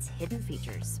 808's hidden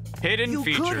features. Hidden You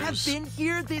features. could have been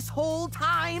here this whole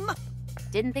time?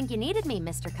 Didn't think you needed me,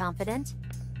 Mr. Confident.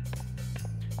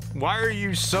 Why are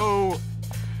you so...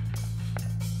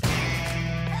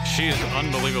 She is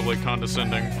unbelievably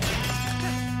condescending.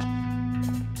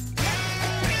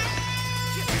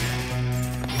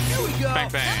 Here we go. Bang,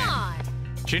 bang. Come on!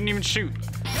 She didn't even shoot.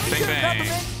 Bang,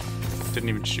 bang. Didn't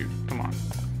even shoot. Come on.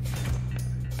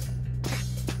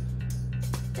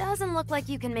 Doesn't look like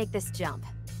you can make this jump.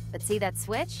 But see that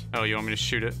switch? Oh, you want me to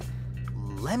shoot it?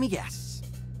 Let me guess.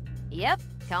 Yep,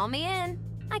 call me in.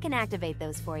 I can activate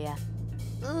those for you.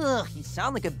 Ugh, you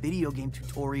sound like a video game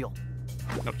tutorial.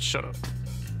 No, shut up.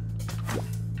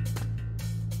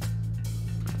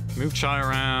 Move Chai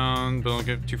around, but don't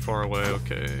get too far away,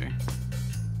 okay.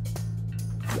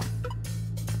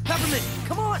 Peppermint,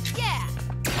 come on! Yeah!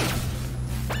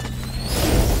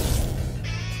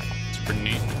 It's pretty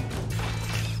neat.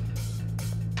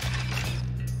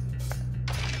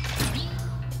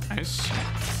 Nice.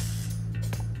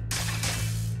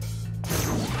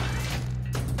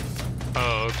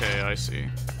 Oh, okay, I see.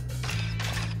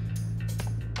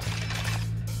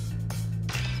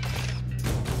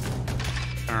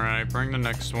 Alright, bring the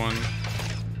next one.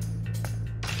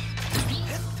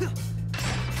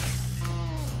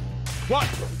 What?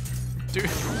 Dude,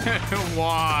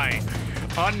 why?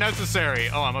 Unnecessary.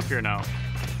 Oh, I'm up here now.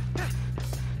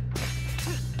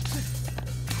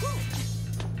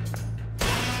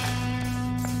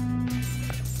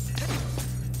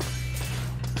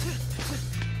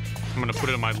 I'm gonna put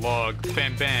it in my log.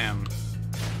 Bam, bam.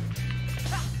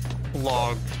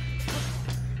 Log.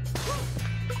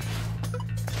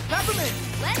 Peppermint!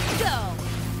 Let's go!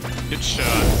 Good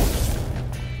shot.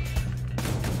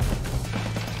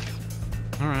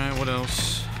 Alright, what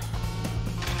else?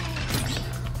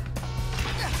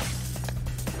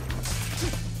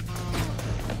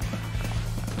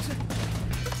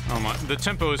 Oh my, the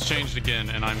tempo has changed again,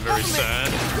 and I'm very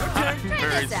sad. I'm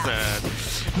very sad.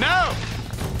 No!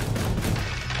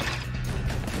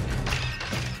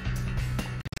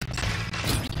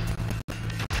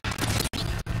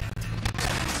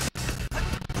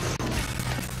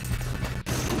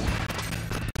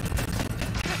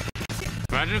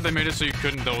 Imagine if they made it so you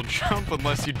couldn't double jump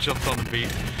unless you jumped on the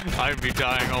beat. I'd be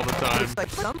dying all the time. Looks like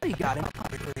somebody got him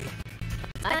quickly.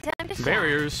 Time to shine.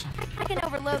 Barriers. I can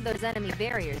overload those enemy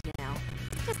barriers now.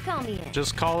 Just call me in.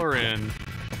 Just call her in.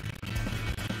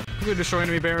 You can destroy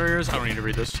enemy barriers. I don't need to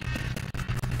read this.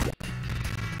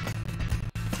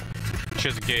 She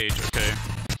has a gauge, okay.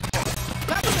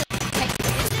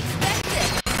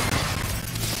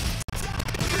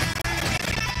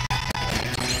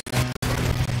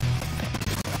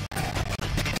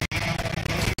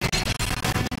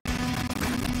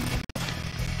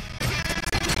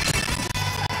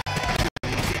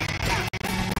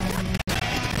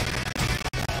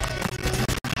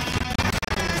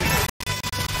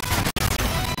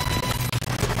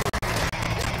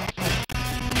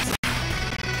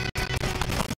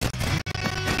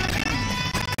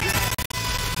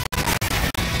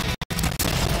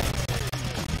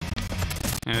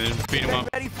 And beat him up.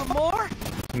 Ready for more?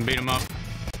 And beat him up.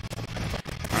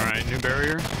 Alright, new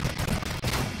barrier.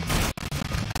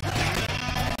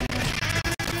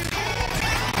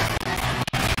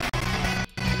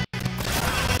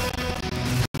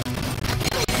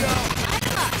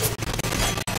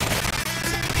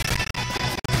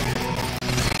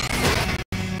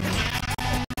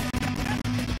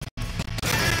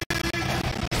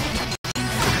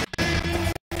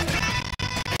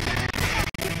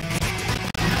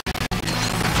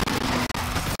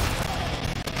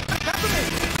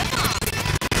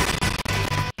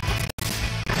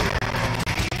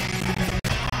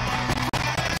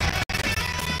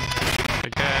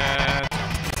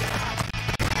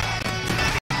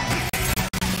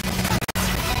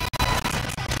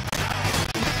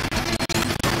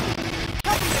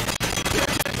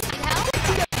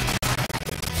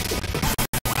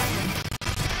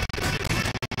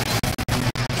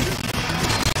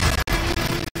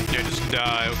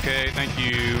 Die, okay, thank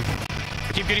you.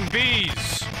 I keep getting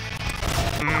bees!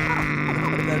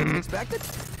 Better than expected?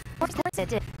 Of course it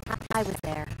did. I was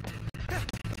there.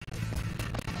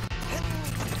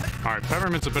 Alright,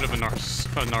 Peppermint's a bit of a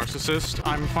narcissist,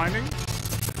 I'm finding.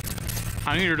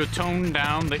 I need her to tone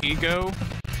down the ego.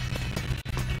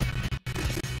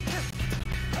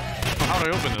 Oh, how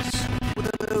do I open this?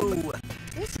 Whoa.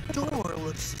 This door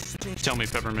looks suspicious. Tell me,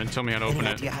 Peppermint, tell me how to open Any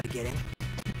it. idea how to get in?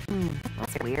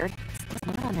 That's weird. It's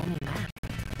not on any map.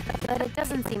 But it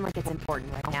doesn't seem like it's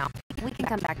important right now. We can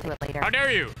come back to it later. How dare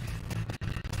you!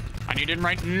 I need it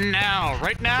right now!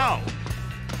 Right now!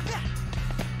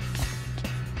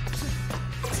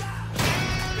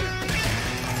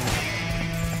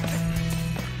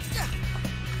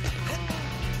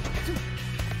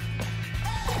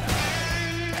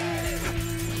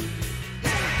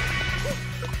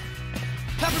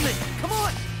 Peppermint, come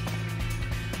on!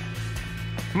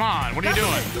 Come on, what are you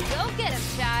doing? Go get him,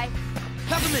 Shy.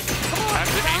 Peppermint, come I on! have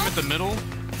to aim at the middle?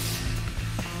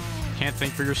 Can't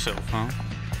think for yourself, huh?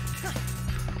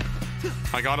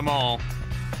 I got them all.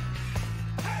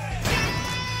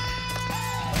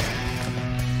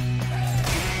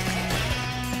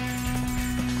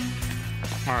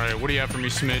 Alright, what do you have for me,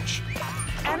 Smidge?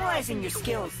 Analyzing your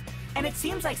skills, and it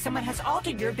seems like someone has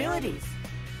altered your abilities.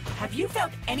 Have you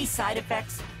felt any side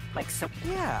effects? Like so.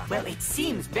 Yeah. Well, it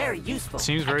seems very useful.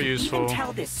 Seems very useful. I can even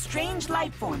tell this strange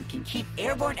life form can keep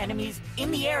airborne enemies in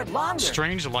the air longer.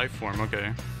 Strange life form,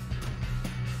 okay.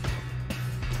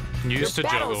 Used to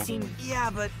Your battles juggle. seem... Yeah,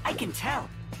 but I can tell.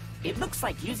 It looks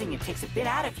like using it takes a bit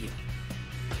out of you.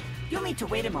 You'll need to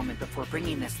wait a moment before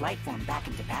bringing this life form back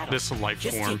into battle. This life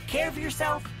Just form. take care of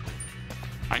yourself.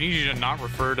 I need you to not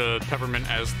refer to Peppermint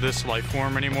as this life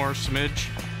form anymore, Smidge.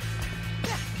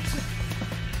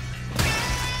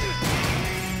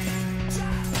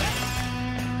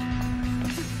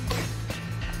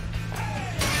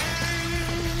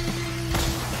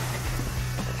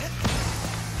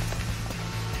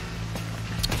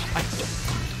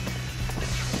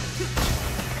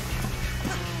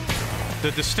 The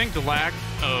distinct lack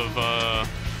of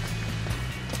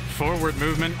forward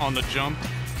movement on the jump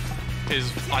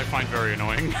is, I find, very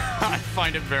annoying. I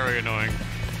find it very annoying.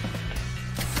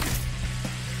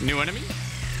 New enemy?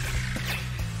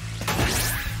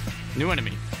 New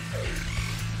enemy.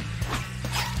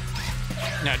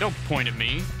 Now, don't point at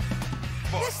me.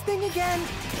 this thing again.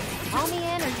 Call me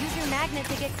in or use your magnet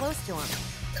to get close to him.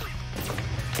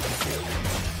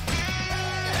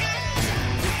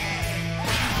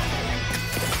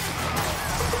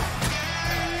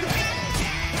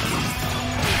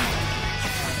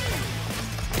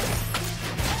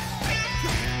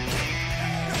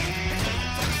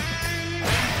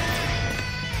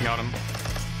 Got him.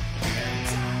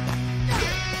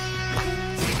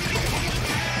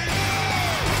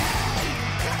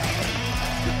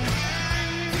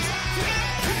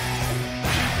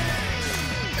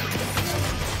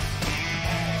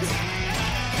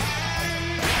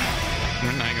 I'm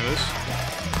in the hang of this.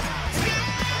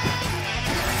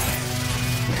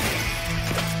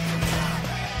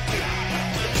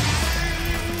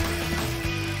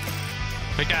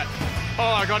 Take that.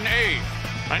 Oh, I got an A.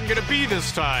 I didn't get a B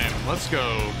this time. Let's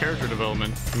go. Character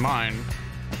development. Mine.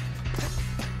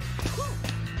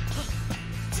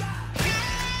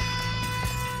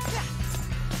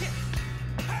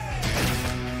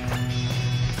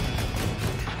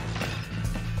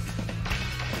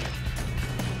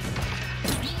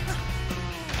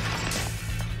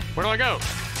 Where do I go?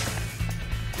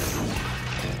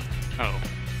 Oh.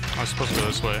 I was supposed to go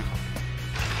this way.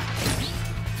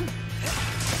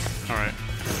 Alright.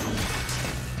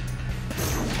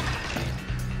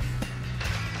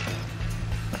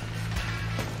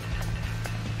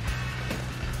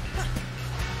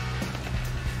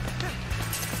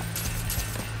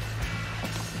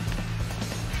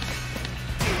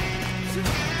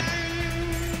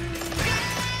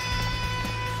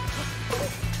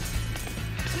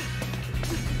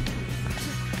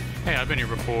 Hey, I've been here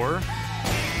before.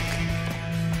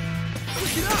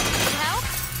 Help?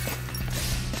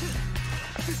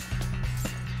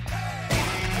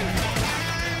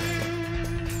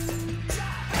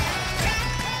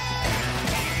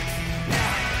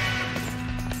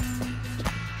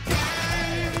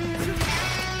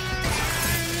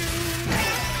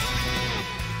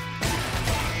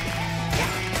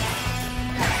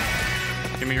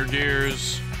 Give me your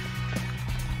gears.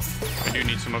 I do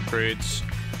need some upgrades.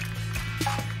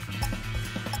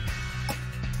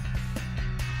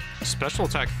 Special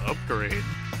attack upgrade.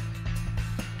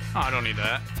 Oh, I don't need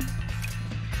that.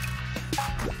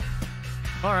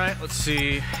 All right, let's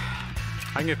see.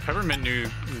 I can give Peppermint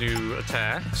new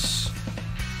attacks.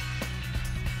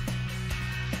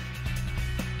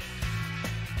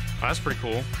 Oh, that's pretty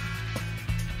cool.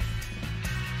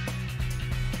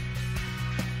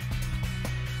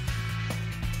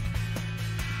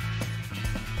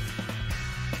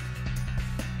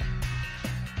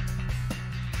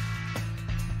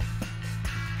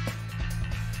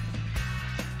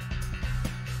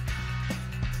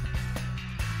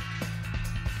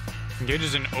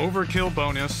 Engages an overkill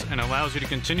bonus and allows you to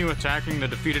continue attacking the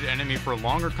defeated enemy for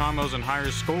longer combos and higher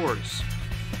scores.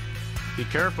 Be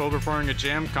careful, performing a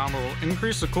jam combo will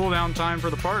increase the cooldown time for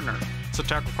the partner. This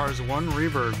attack requires 1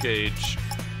 reverb gauge.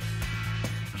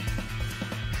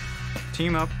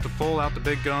 Team up to pull out the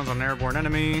big guns on an airborne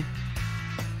enemy.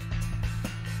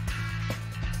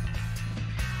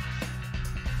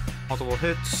 Multiple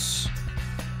hits.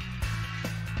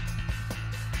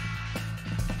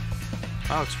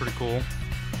 That looks pretty cool.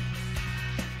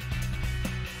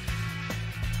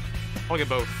 I'll get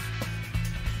both.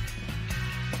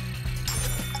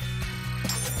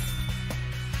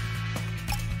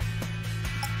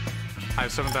 I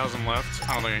have 7,000 left.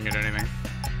 I don't think I can get anything.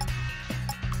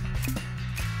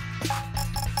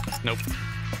 Nope.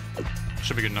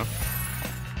 Should be good enough.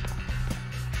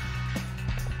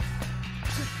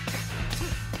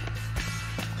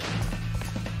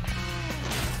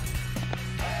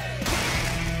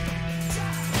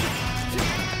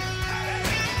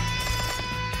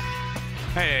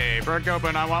 Hey, break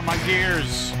open, I want my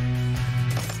gears.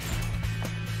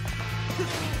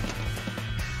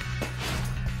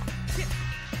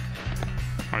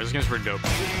 Alright, this game's pretty dope.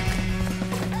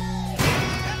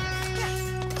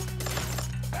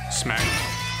 Smack.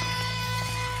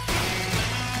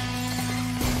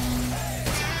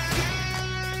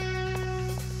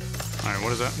 Alright,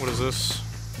 what is that? What is this?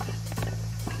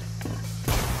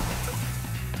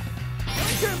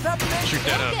 Shoot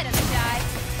that up.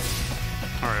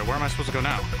 Alright, where am I supposed to go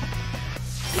now?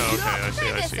 Oh,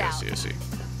 okay, I see.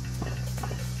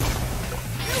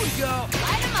 Here we go.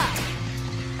 Light him up.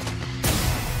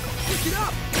 Pick it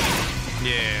up.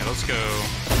 Yeah, let's go.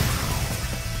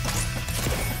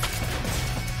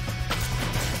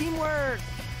 Teamwork.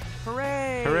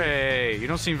 Hooray. Hooray! You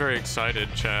don't seem very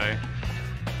excited, Chai.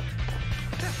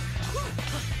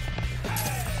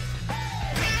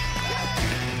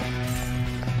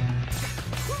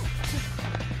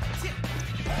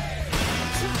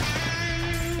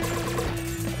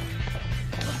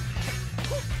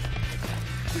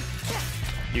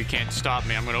 You can't stop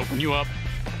me. I'm gonna open you up.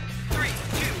 3, 2,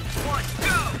 1,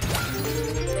 go!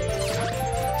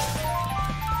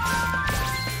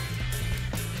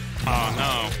 Oh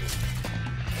no.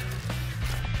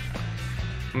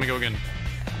 Let me go again.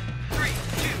 3, 2,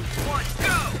 1,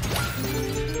 go!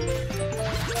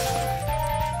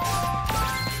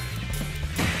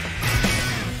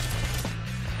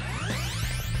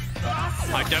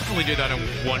 I definitely did that in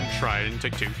one try. I didn't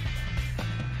take two.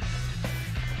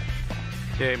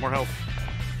 Yay, more health.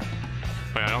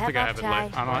 Wait, I don't think I have it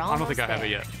left. I don't think I have it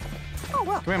yet. Oh,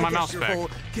 well, Give me my mouse back.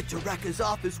 Get to Rekka's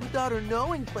office without her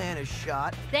knowing plan is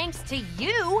shot. Thanks to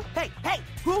you. Hey,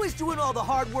 who is doing all the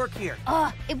hard work here?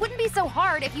 It wouldn't be so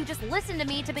hard if you just listened to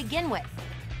me to begin with.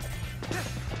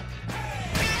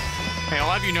 Hey, I'll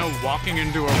have you know, walking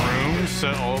into a room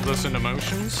set all of this into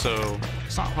motion, so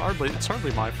it's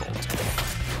hardly my fault.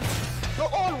 For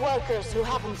all workers who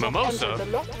haven't yet Mimosa? entered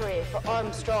the lottery for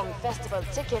Armstrong Festival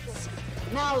tickets,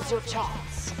 now's your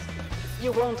chance.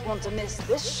 You won't want to miss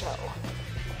this show.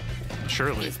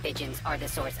 Surely. These pigeons are the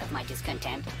source of my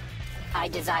discontent. I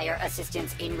desire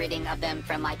assistance in ridding of them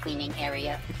from my cleaning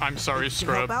area. I'm sorry,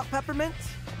 Scrub. Help out, Peppermint?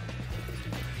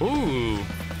 Ooh.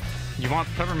 You want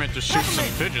Peppermint to shoot some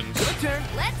pigeons. Your turn.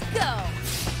 Let's go.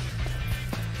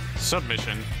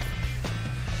 Submission.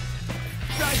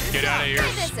 Get out of here,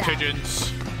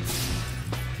 pigeons.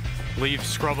 Leave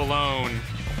Scrub alone.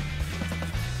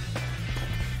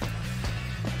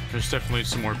 There's definitely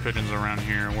some more pigeons around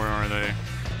here. Where are they?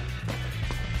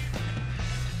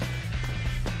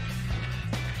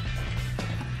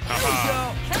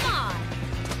 Aha. Come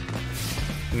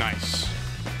on. Nice.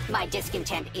 My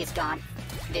discontent is gone.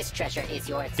 This treasure is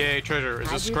yours. Yay, treasure. Is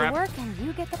I this do scrap? the work and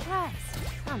you get the prize.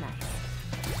 How nice.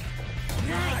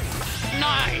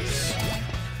 Nice!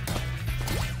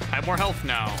 I have more health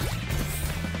now.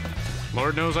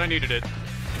 Lord knows I needed it.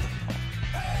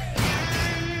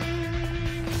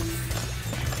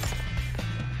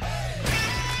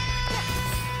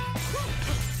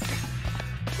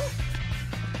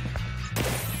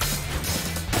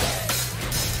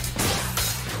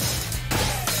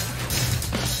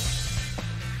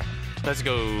 Let's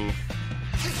go.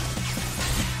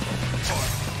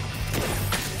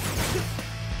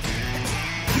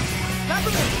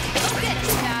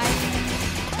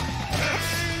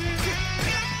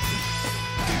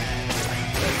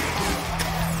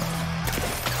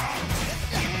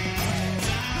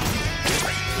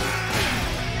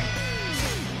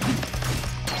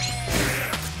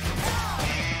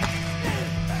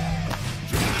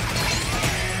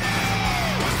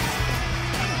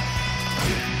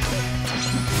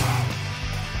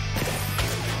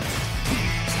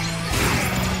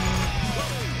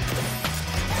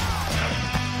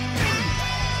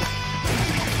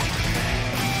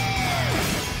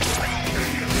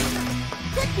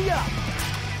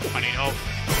 I need help.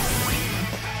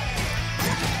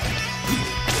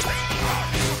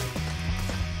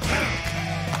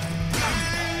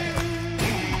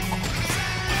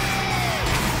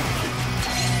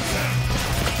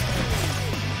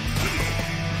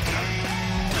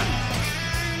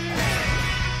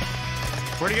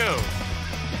 Where'd he go?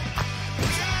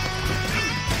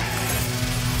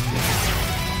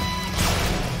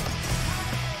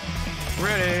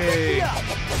 Ready.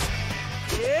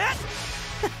 Yeah.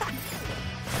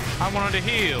 I wanted to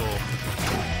heal.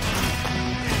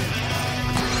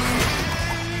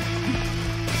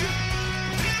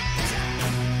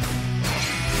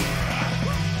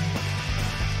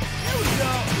 Here we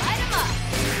go. Light him up.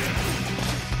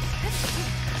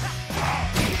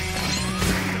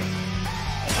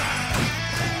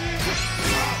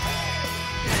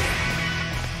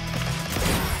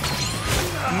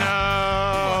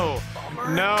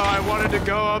 wanted to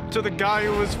go up to the guy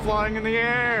who was flying in the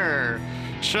air.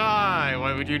 Shy,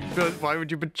 why would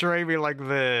you betray me like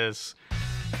this?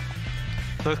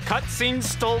 The cutscene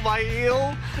stole my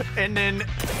eel, and then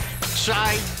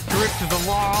Shy gripped the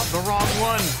wrong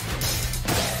one.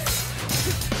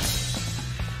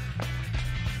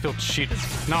 Feel cheated.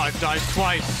 No, I've died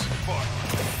twice.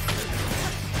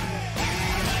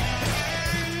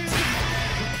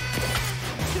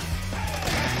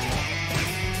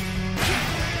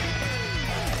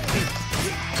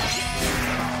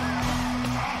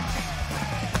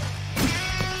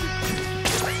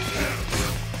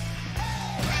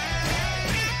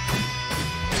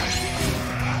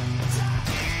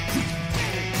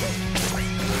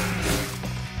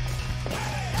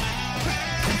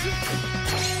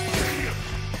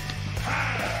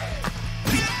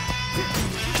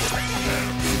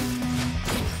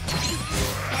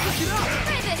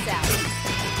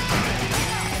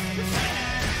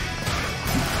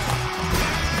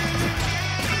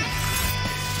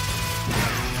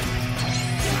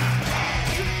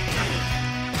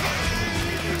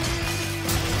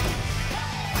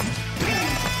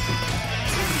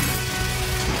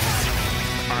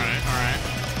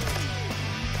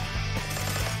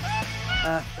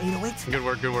 Good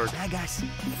work, good work. Yeah, guys. Hit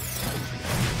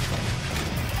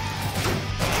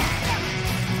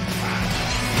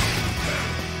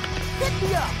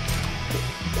me up!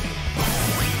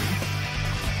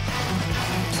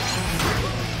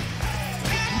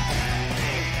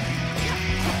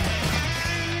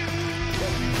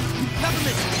 Nothing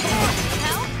missing. Come on,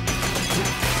 hell!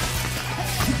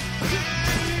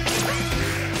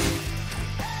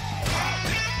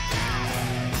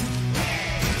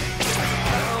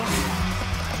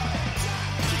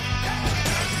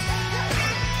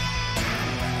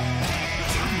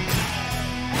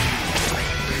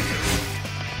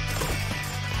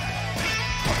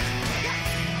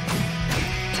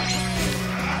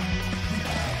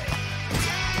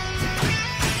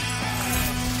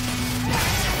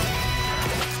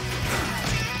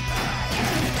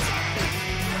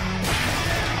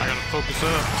 Focus up.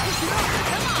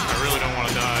 I really don't want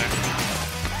to die.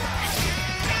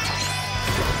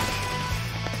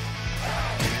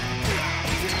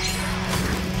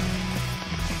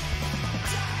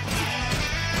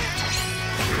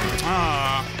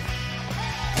 Ah.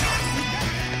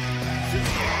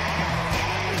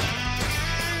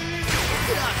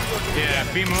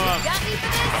 Yeah, beam him up.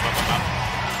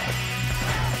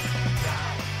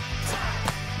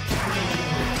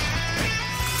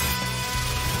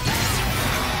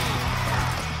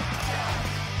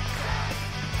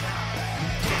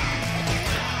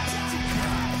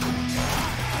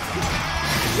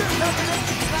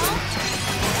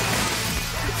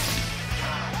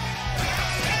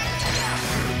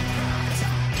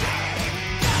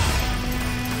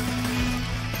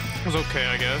 It was okay,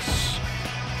 I guess.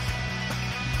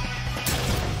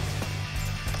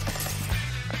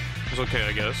 It was okay,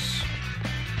 I guess.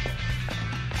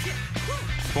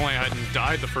 If only I hadn't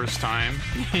died the first time.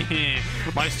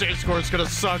 My stage score is gonna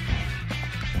suck.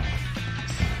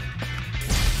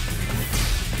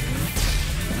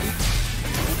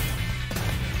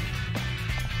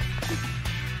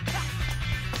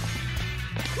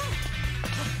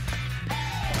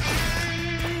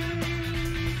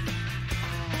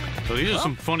 So these are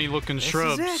some funny looking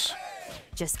shrubs.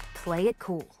 Just play it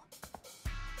cool.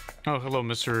 Oh, hello,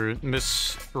 Miss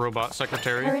Robot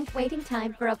Secretary. Current waiting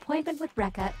time for appointment with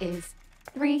Rekka is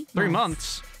 3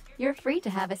 months. You're free to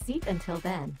have a seat until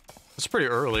then. It's pretty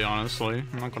early, honestly.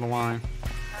 I'm not gonna lie.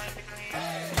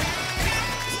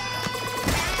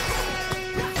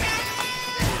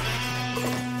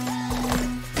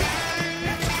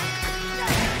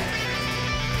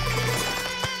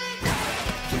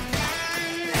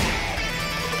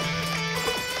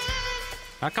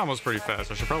 That combo's pretty fast.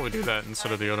 I should probably do that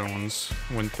instead of the other ones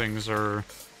when things are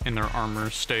in their armor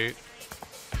state.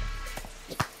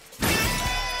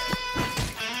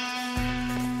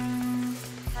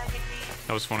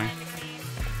 That was funny.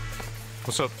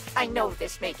 What's up? I know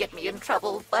this may get me in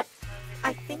trouble, but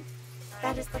I think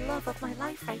that is the love of my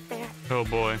life right there. Oh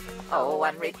boy. Oh,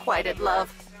 unrequited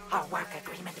love. Our work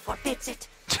agreement forbids it.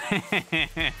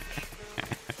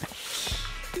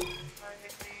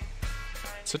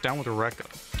 Sit down with Rekka.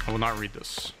 I will not read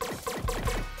this.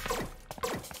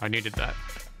 I needed that.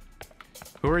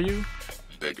 Who are you?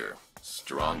 Bigger,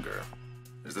 stronger.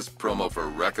 Is this promo for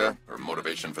Rekka or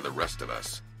motivation for the rest of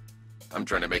us? I'm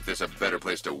trying to make this a better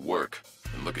place to work.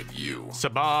 And look at you.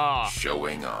 Sabah!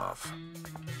 Showing off.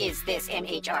 Is this an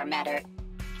HR matter?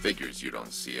 Figures you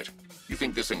don't see it. You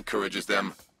think this encourages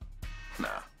them?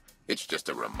 Nah. It's just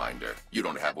a reminder. You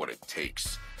don't have what it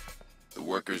takes. The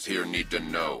workers here need to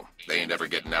know. They ain't ever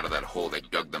getting out of that hole they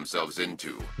dug themselves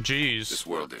into. Jeez. This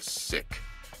world is sick,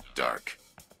 dark,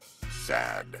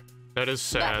 sad. That is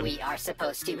sad. But we are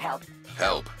supposed to help.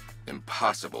 Help?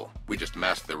 Impossible. We just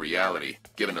mask the reality,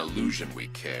 give an illusion we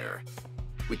care.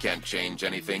 We can't change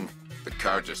anything. The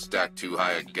cards are stacked too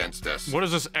high against us. What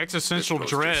is this existential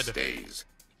this poster dread? Stays.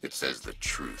 It says the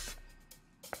truth.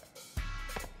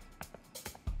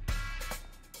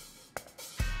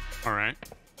 All right.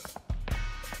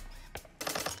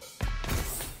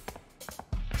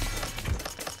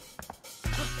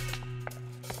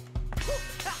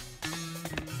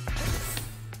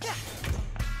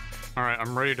 All right,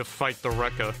 I'm ready to fight the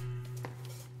Rekka.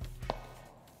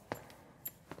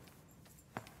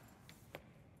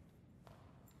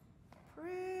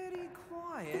 Pretty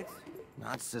quiet.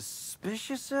 Not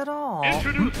suspicious at all.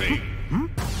 Introducing.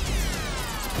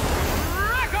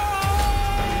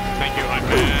 Thank you,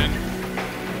 Ivan.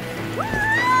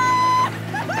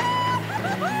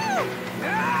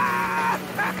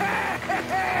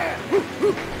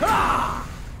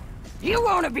 You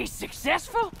want to be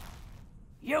successful?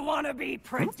 You want to be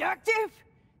productive?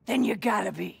 Then you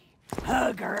gotta be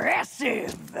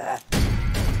aggressive.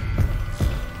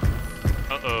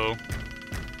 Uh-oh.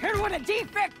 And when a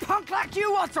defect punk like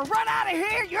you wants to run out of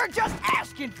here, you're just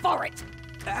asking for it.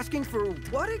 Asking for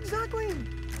what exactly?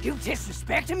 You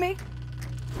disrespecting me?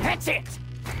 That's it.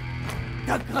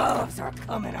 The gloves are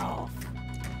coming off.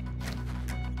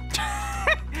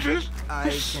 I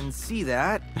can see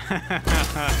that.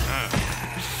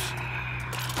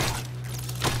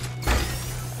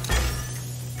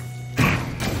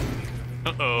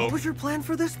 Uh-oh. What was your plan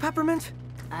for this, Peppermint?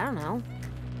 I don't know.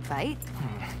 Fight?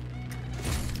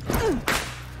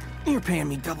 You're paying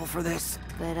me double for this.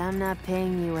 But I'm not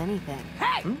paying you anything.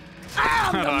 Hey!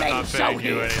 I'm the I'm main not show paying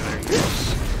you here. anything.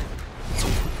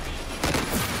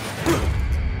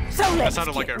 So That let's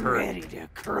sounded like get it hurt. ready to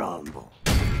crumble.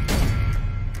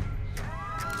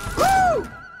 Woo!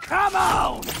 Come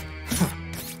on!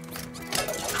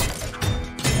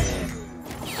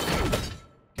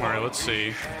 All right, let's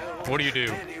see. What do you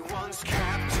do?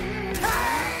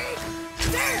 Hey!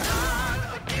 There!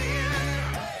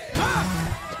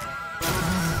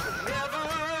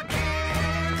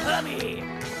 Come here.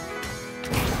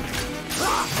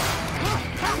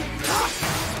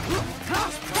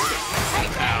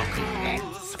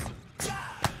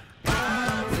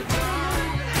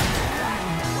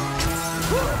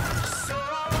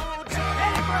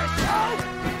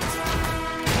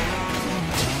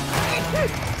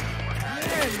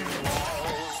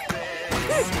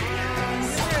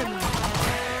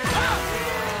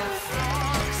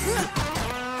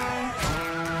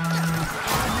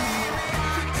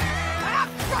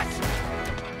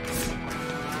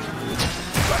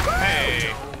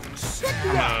 Hey,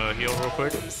 I'm gonna heal real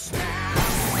quick.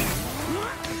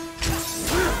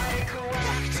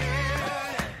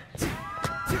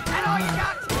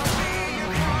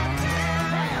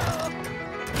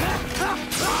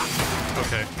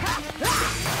 Okay.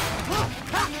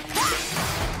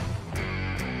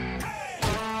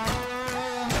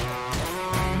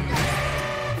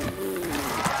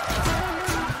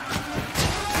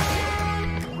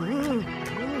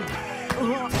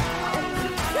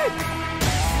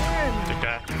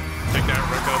 Take that,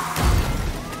 Rekka.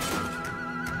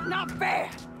 Not bad.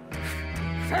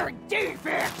 For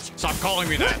defects. Stop calling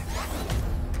me that.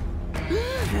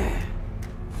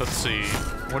 Let's see.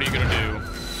 What are you gonna do?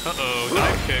 Uh-oh,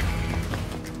 dive kick.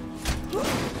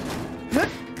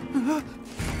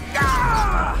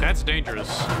 That's dangerous.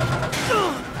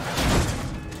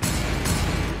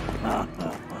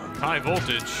 High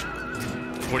voltage.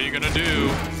 What are you gonna do?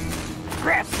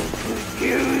 Perhaps I could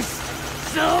use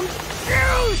some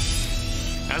juice.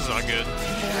 That's not good.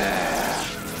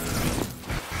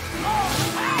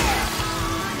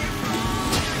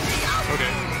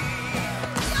 Okay.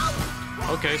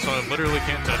 Okay, so I literally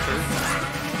can't touch her.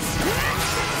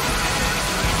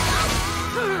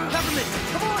 Peppermint,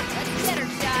 come on! Let's get her,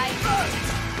 Shy.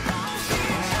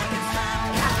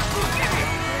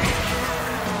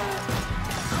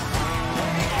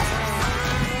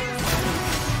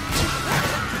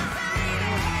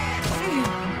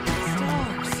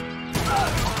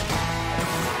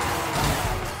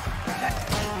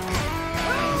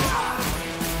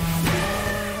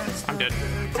 I'm dead.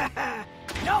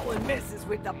 No one messes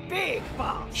with the big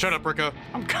boss. Shut up, Rekka.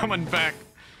 I'm coming back.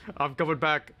 I'm coming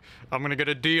back. I'm gonna get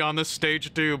a D on this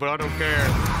stage too, but I don't care.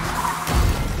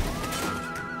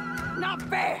 Not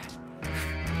bad.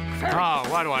 Ah,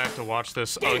 why do I have to watch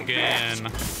this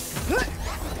again?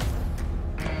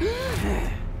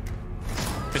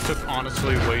 It took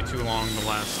honestly way too long the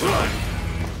last time.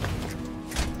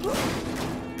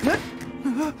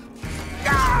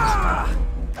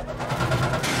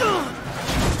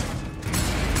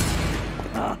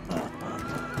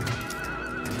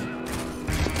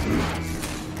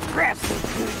 Grab some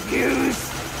good juice!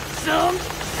 Some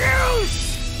juice!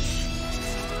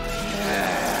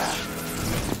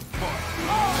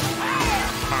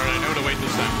 Alright, I know to wait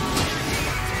this time.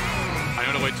 I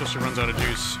know to wait till she runs out of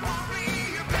juice.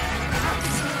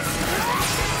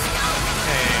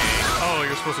 Hey. Oh,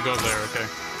 you're supposed to go there, okay.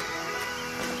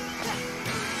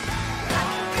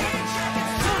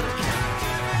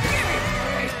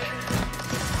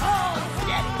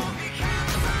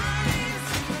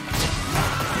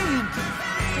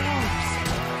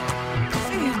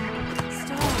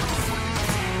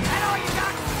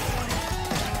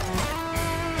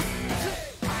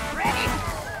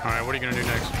 Alright, what are you gonna do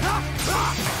next?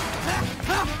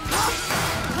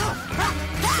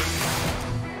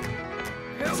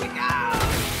 Here we go!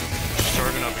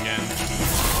 Starting up again.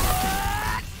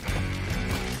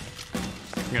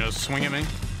 You gonna swing at me?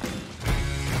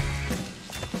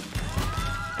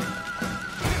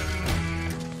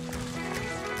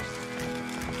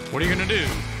 What are you gonna do?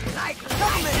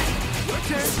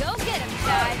 Go get him,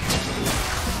 Shy.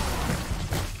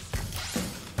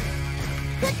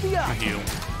 Pick me up. I heal.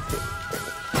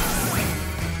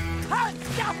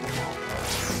 Unstoppable!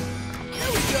 Here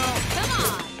we go. Come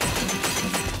on.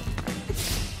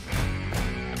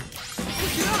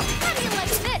 How do you like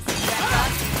this, Rekka?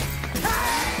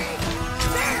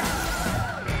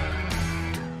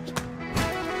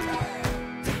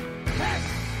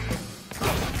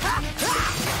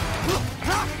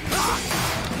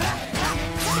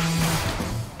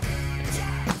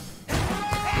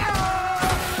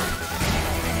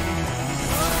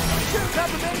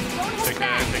 Take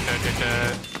that, take that, take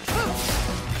that.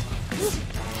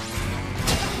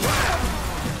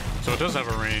 So it does have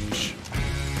a range.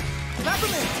 Let's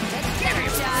get her,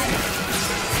 Shy.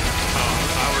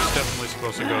 Oh, I was definitely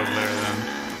supposed to go over there then.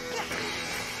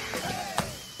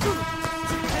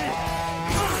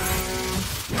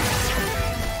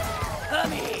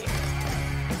 Come here!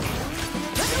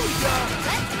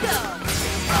 Let's go.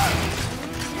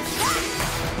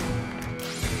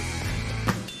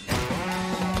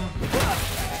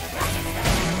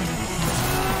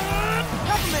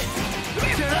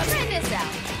 Try this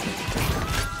out.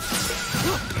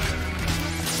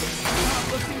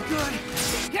 Looking good.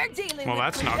 You're dealing Well, with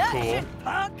that's not production, cool.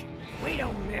 punk. We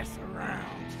don't mess around.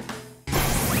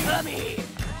 Come here.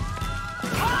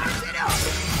 Arms it up.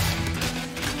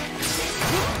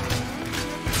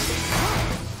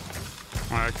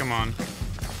 Alright, come on.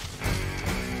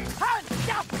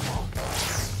 Unstoppable.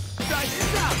 Try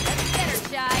this out. Let's get her,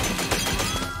 Shy.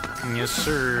 Yes,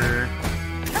 sir.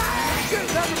 How do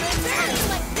you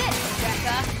like this,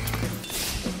 Rekka?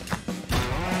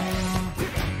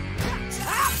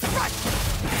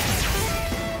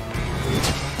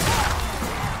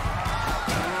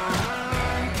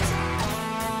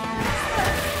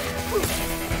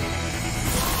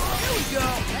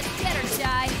 Let's get her,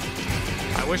 Shy.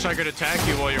 I wish I could attack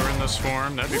you while you were in this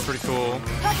form. That'd be pretty cool. Go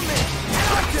get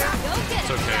It's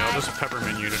her, okay, I'll Shy. just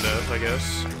peppermint you to death, I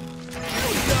guess.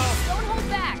 Don't hold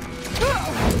back.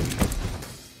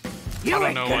 I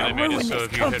don't know why they made it so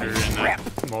if you hit her in that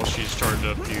while she's charged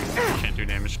up, you can't do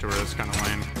damage to her. That's kind of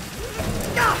lame.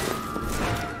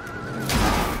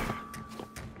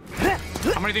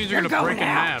 How many things are gonna break in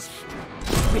half?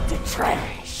 With the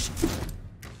trash.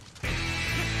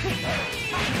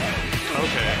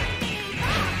 Okay.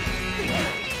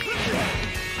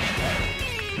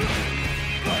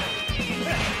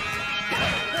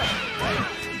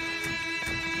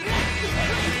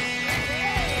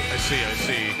 I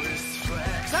see.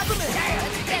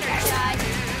 Let's get her, Shy.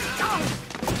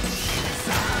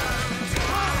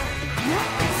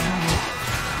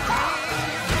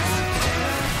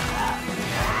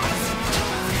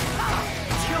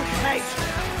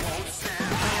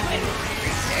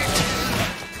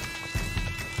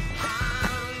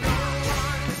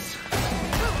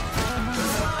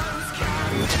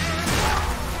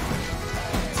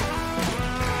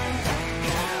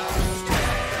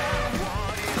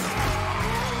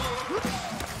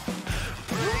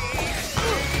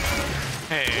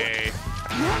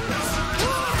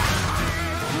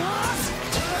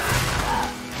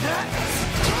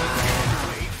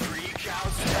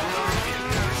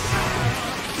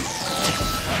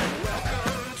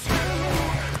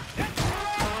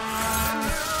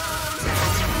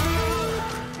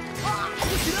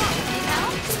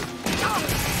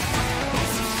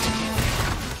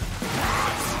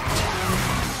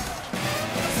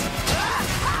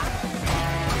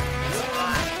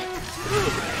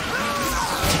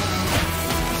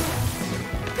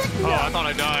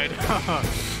 died.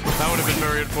 That would have been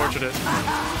very unfortunate.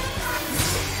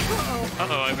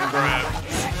 Uh-oh, I've been grabbed.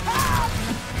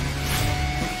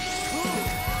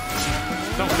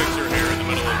 Don't fix your hair in the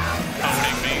middle of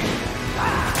owning me.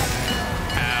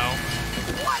 Ow.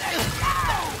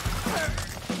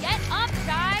 Get up,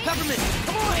 guys! Peppermint,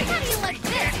 come on! How do you like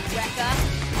this, Rekka?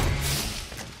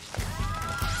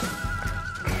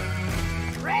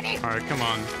 Ready? Alright, come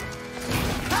on.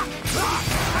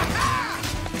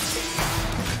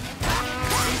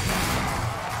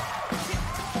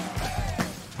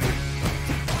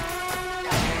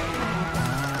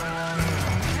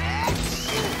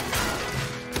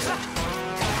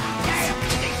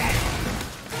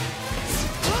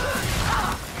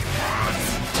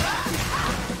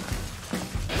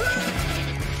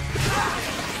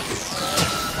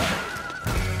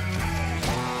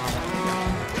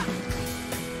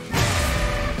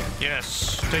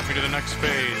 Yes, take me to the next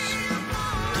phase.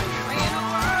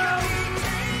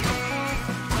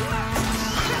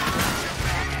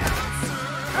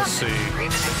 Let's see.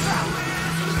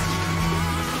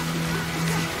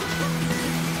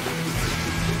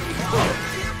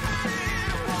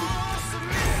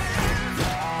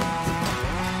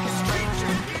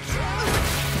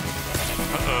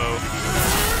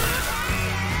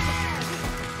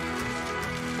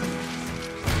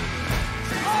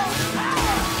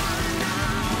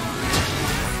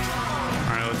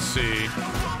 See.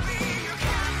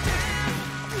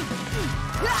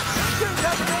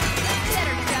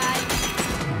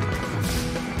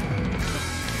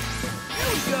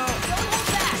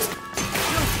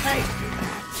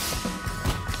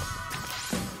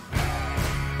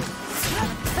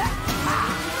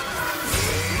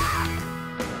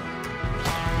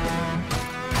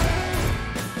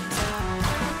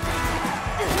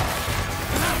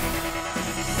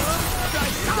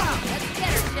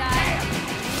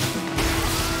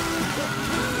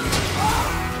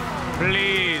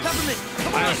 Please.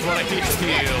 I just want to keep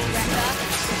healed.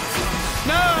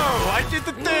 No! I did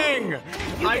the thing!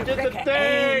 I did the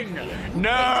thing!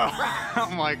 No! Oh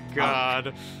my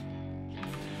god.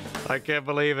 I can't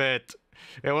believe it.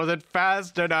 It wasn't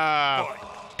fast enough.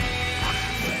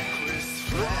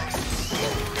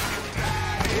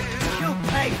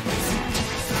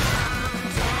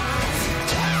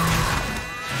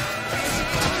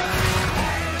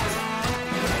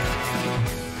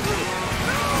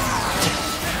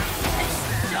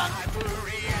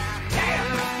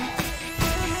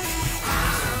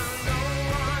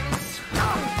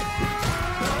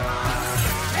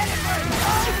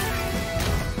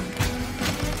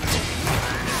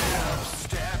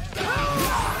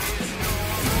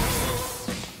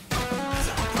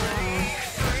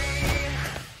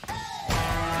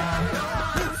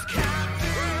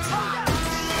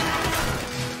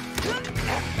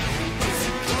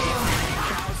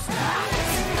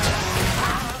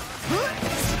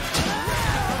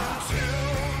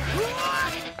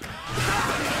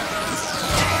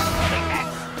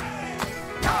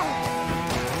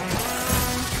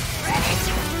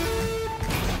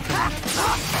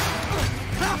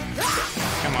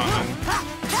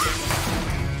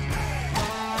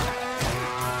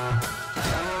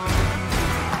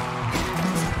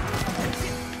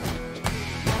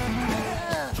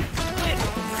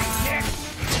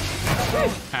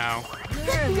 Ow.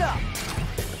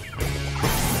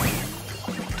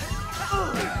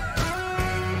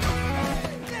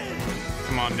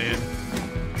 Come on, dude.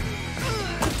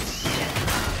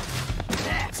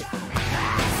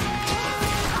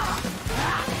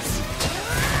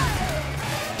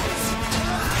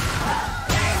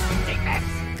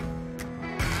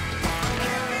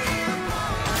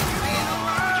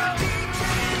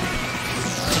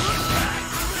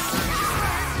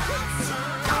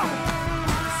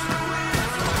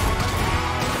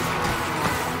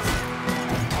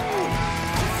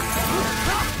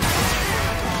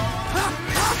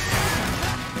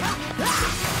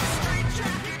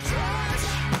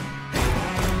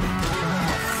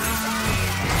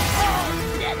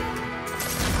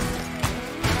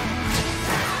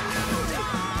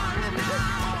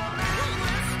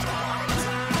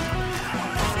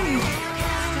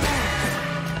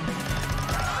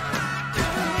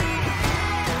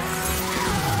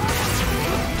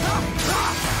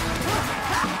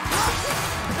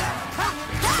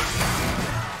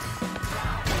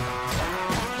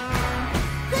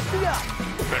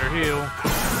 Better heal,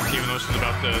 even though she's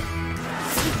about to.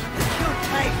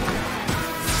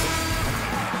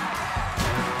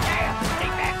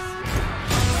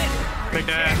 Take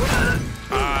that.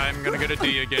 I'm gonna get a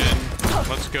D again.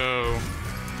 Let's go.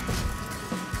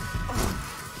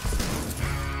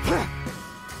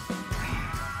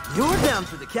 You're down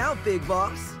for the count, big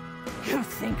boss. You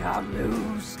think I'll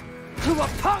lose? To a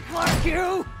punk like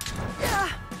you? Yeah,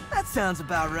 that sounds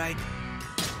about right.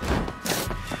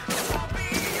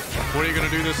 What are you gonna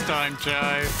do this time,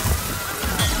 Chai?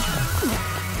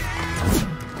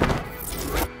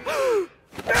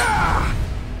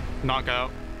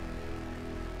 Knockout.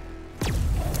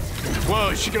 Whoa,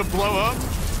 is she gonna blow up?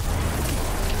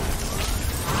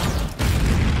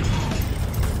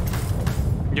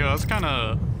 Yeah, that's kind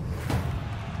of.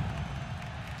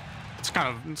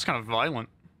 It's kind of violent.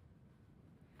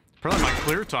 Probably my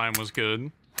clear time was good.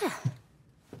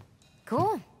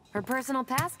 Cool. Her personal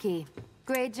passkey.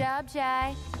 Great job,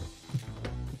 Chai.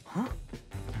 Huh?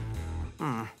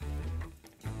 Hmm.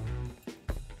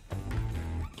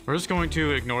 We're just going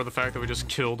to ignore the fact that we just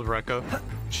killed Rekka.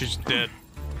 She's dead.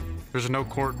 There's no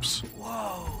corpse.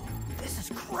 Whoa, this is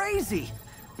crazy.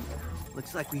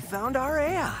 Looks like we found our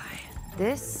AI.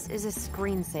 This is a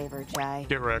screensaver, Chai.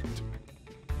 Get wrecked.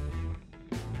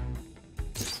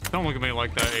 Don't look at me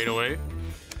like that, 808.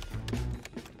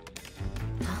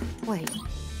 Wait.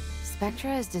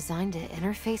 Spectra is designed to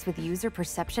interface with user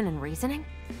perception and reasoning?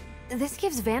 This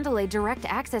gives Vandalay direct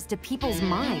access to people's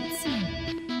minds.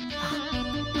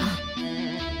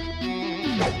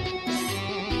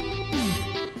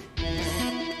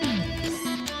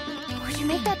 Would you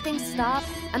make that thing stop?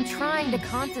 I'm trying to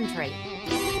concentrate.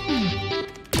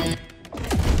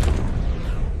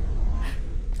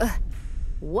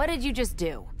 What did you just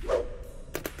do?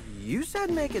 You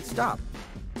said make it stop.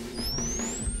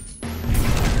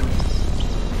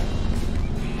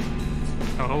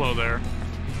 Oh, hello there.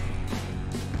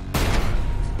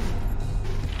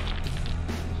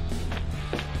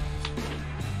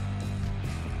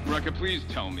 Rekka, please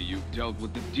tell me you've dealt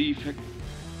with the defect.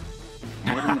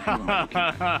 What in the hell am I looking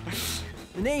at?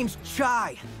 The name's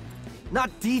Chai,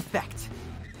 not Defect.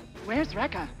 Where's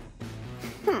Rekka?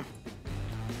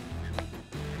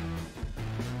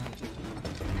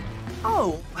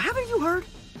 Oh, haven't you heard?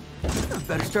 I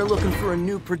better start looking for a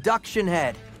new production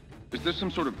head. Is this some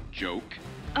sort of joke?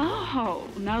 Oh,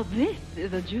 now this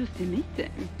is a juicy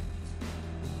meeting.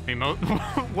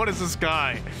 What is this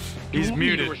guy? He's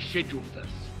muted. You reschedule this.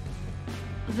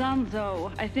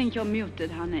 Zanzo, I think you're muted,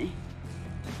 honey.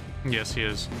 Yes, he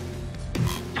is.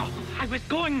 Oh, I was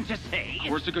going to say...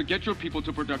 Corsica, get your people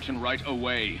to production right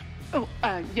away. Oh,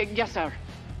 yes, sir.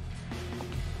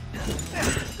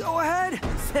 Go ahead,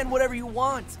 send whatever you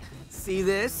want. See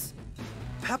this?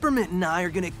 Peppermint and I are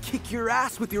gonna kick your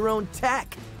ass with your own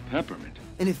tech. Peppermint?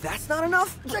 And if that's not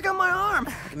enough, check out my arm.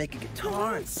 I can make a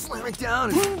guitar and slam it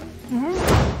down.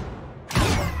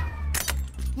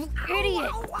 You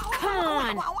idiot! Come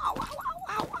on!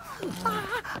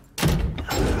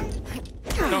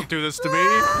 Don't do this to me!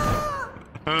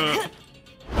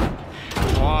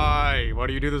 Why? Why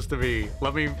do you do this to me?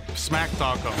 Let me smack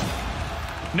talk him.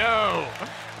 No!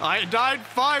 I died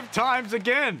 5 times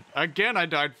again! Again, I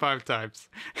died 5 times.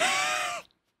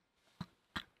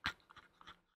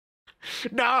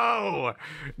 No!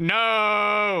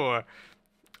 No!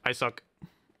 I suck.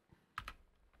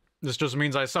 This just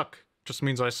means I suck. Just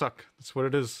means I suck. That's what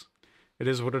it is. It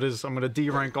is what it is. I'm gonna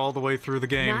D-rank all the way through the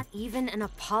game. Not even an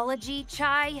apology,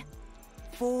 Chai?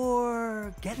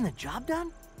 For getting the job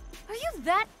done? Are you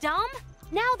that dumb?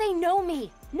 Now they know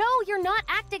me. No, you're not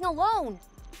acting alone.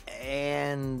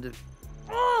 And...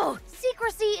 Oh,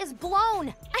 secrecy is blown.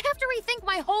 I have to rethink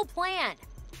my whole plan.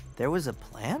 There was a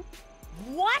plan?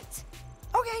 What?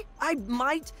 Okay, I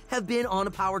might have been on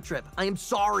a power trip. I am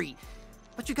sorry.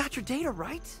 But you got your data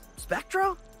right,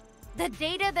 Spectra? The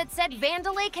data that said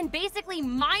Vandalay can basically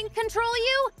mind control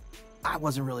you? I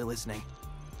wasn't really listening.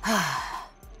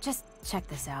 Just check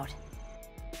this out.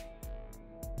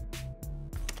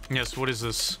 Yes, what is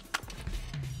this?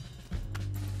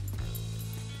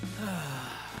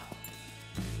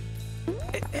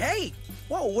 Hey!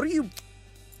 Whoa, what are you...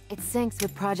 It syncs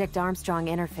with Project Armstrong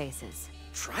interfaces.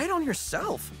 Try it on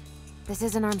yourself. This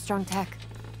isn't Armstrong tech.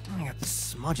 I got the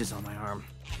smudges on my arm.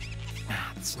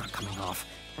 It's not coming off.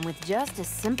 And with just a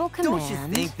simple command...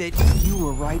 Don't you think that you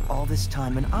were right all this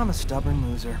time and I'm a stubborn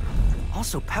loser?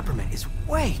 Also, Peppermint is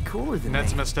way cooler than me.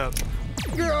 That's messed up.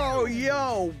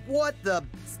 Yo, what the...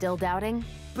 Still doubting?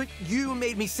 But you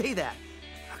made me say that.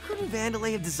 Couldn't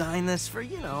Vandalay have designed this for,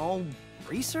 you know,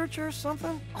 research or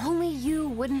something? Only you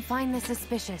wouldn't find this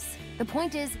suspicious. The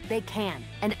point is, they can.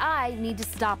 And I need to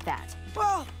stop that.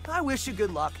 Well, I wish you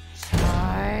good luck.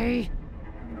 Chai.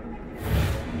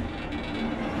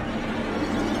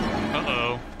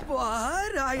 Uh-oh.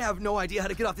 But I have no idea how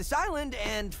to get off this island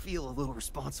and feel a little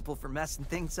responsible for messing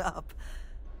things up.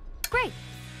 Great.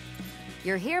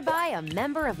 You're hereby a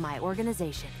member of my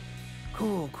organization.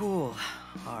 Cool, cool.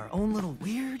 Our own little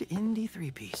weird indie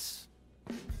three-piece.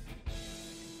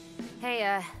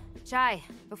 Hey, Chai,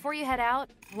 before you head out,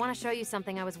 I want to show you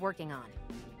something I was working on.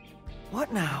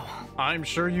 What now? I'm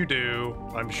sure you do.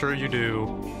 I'm sure you do.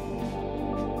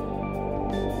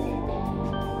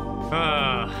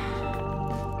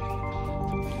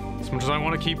 As much as I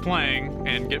want to keep playing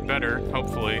and get better,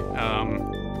 hopefully,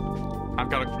 I've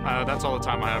got to, that's all the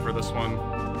time I have for this one.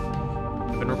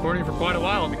 I've been recording for quite a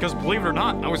while because, believe it or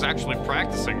not, I was actually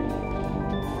practicing.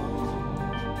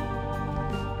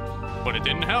 But it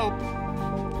didn't help.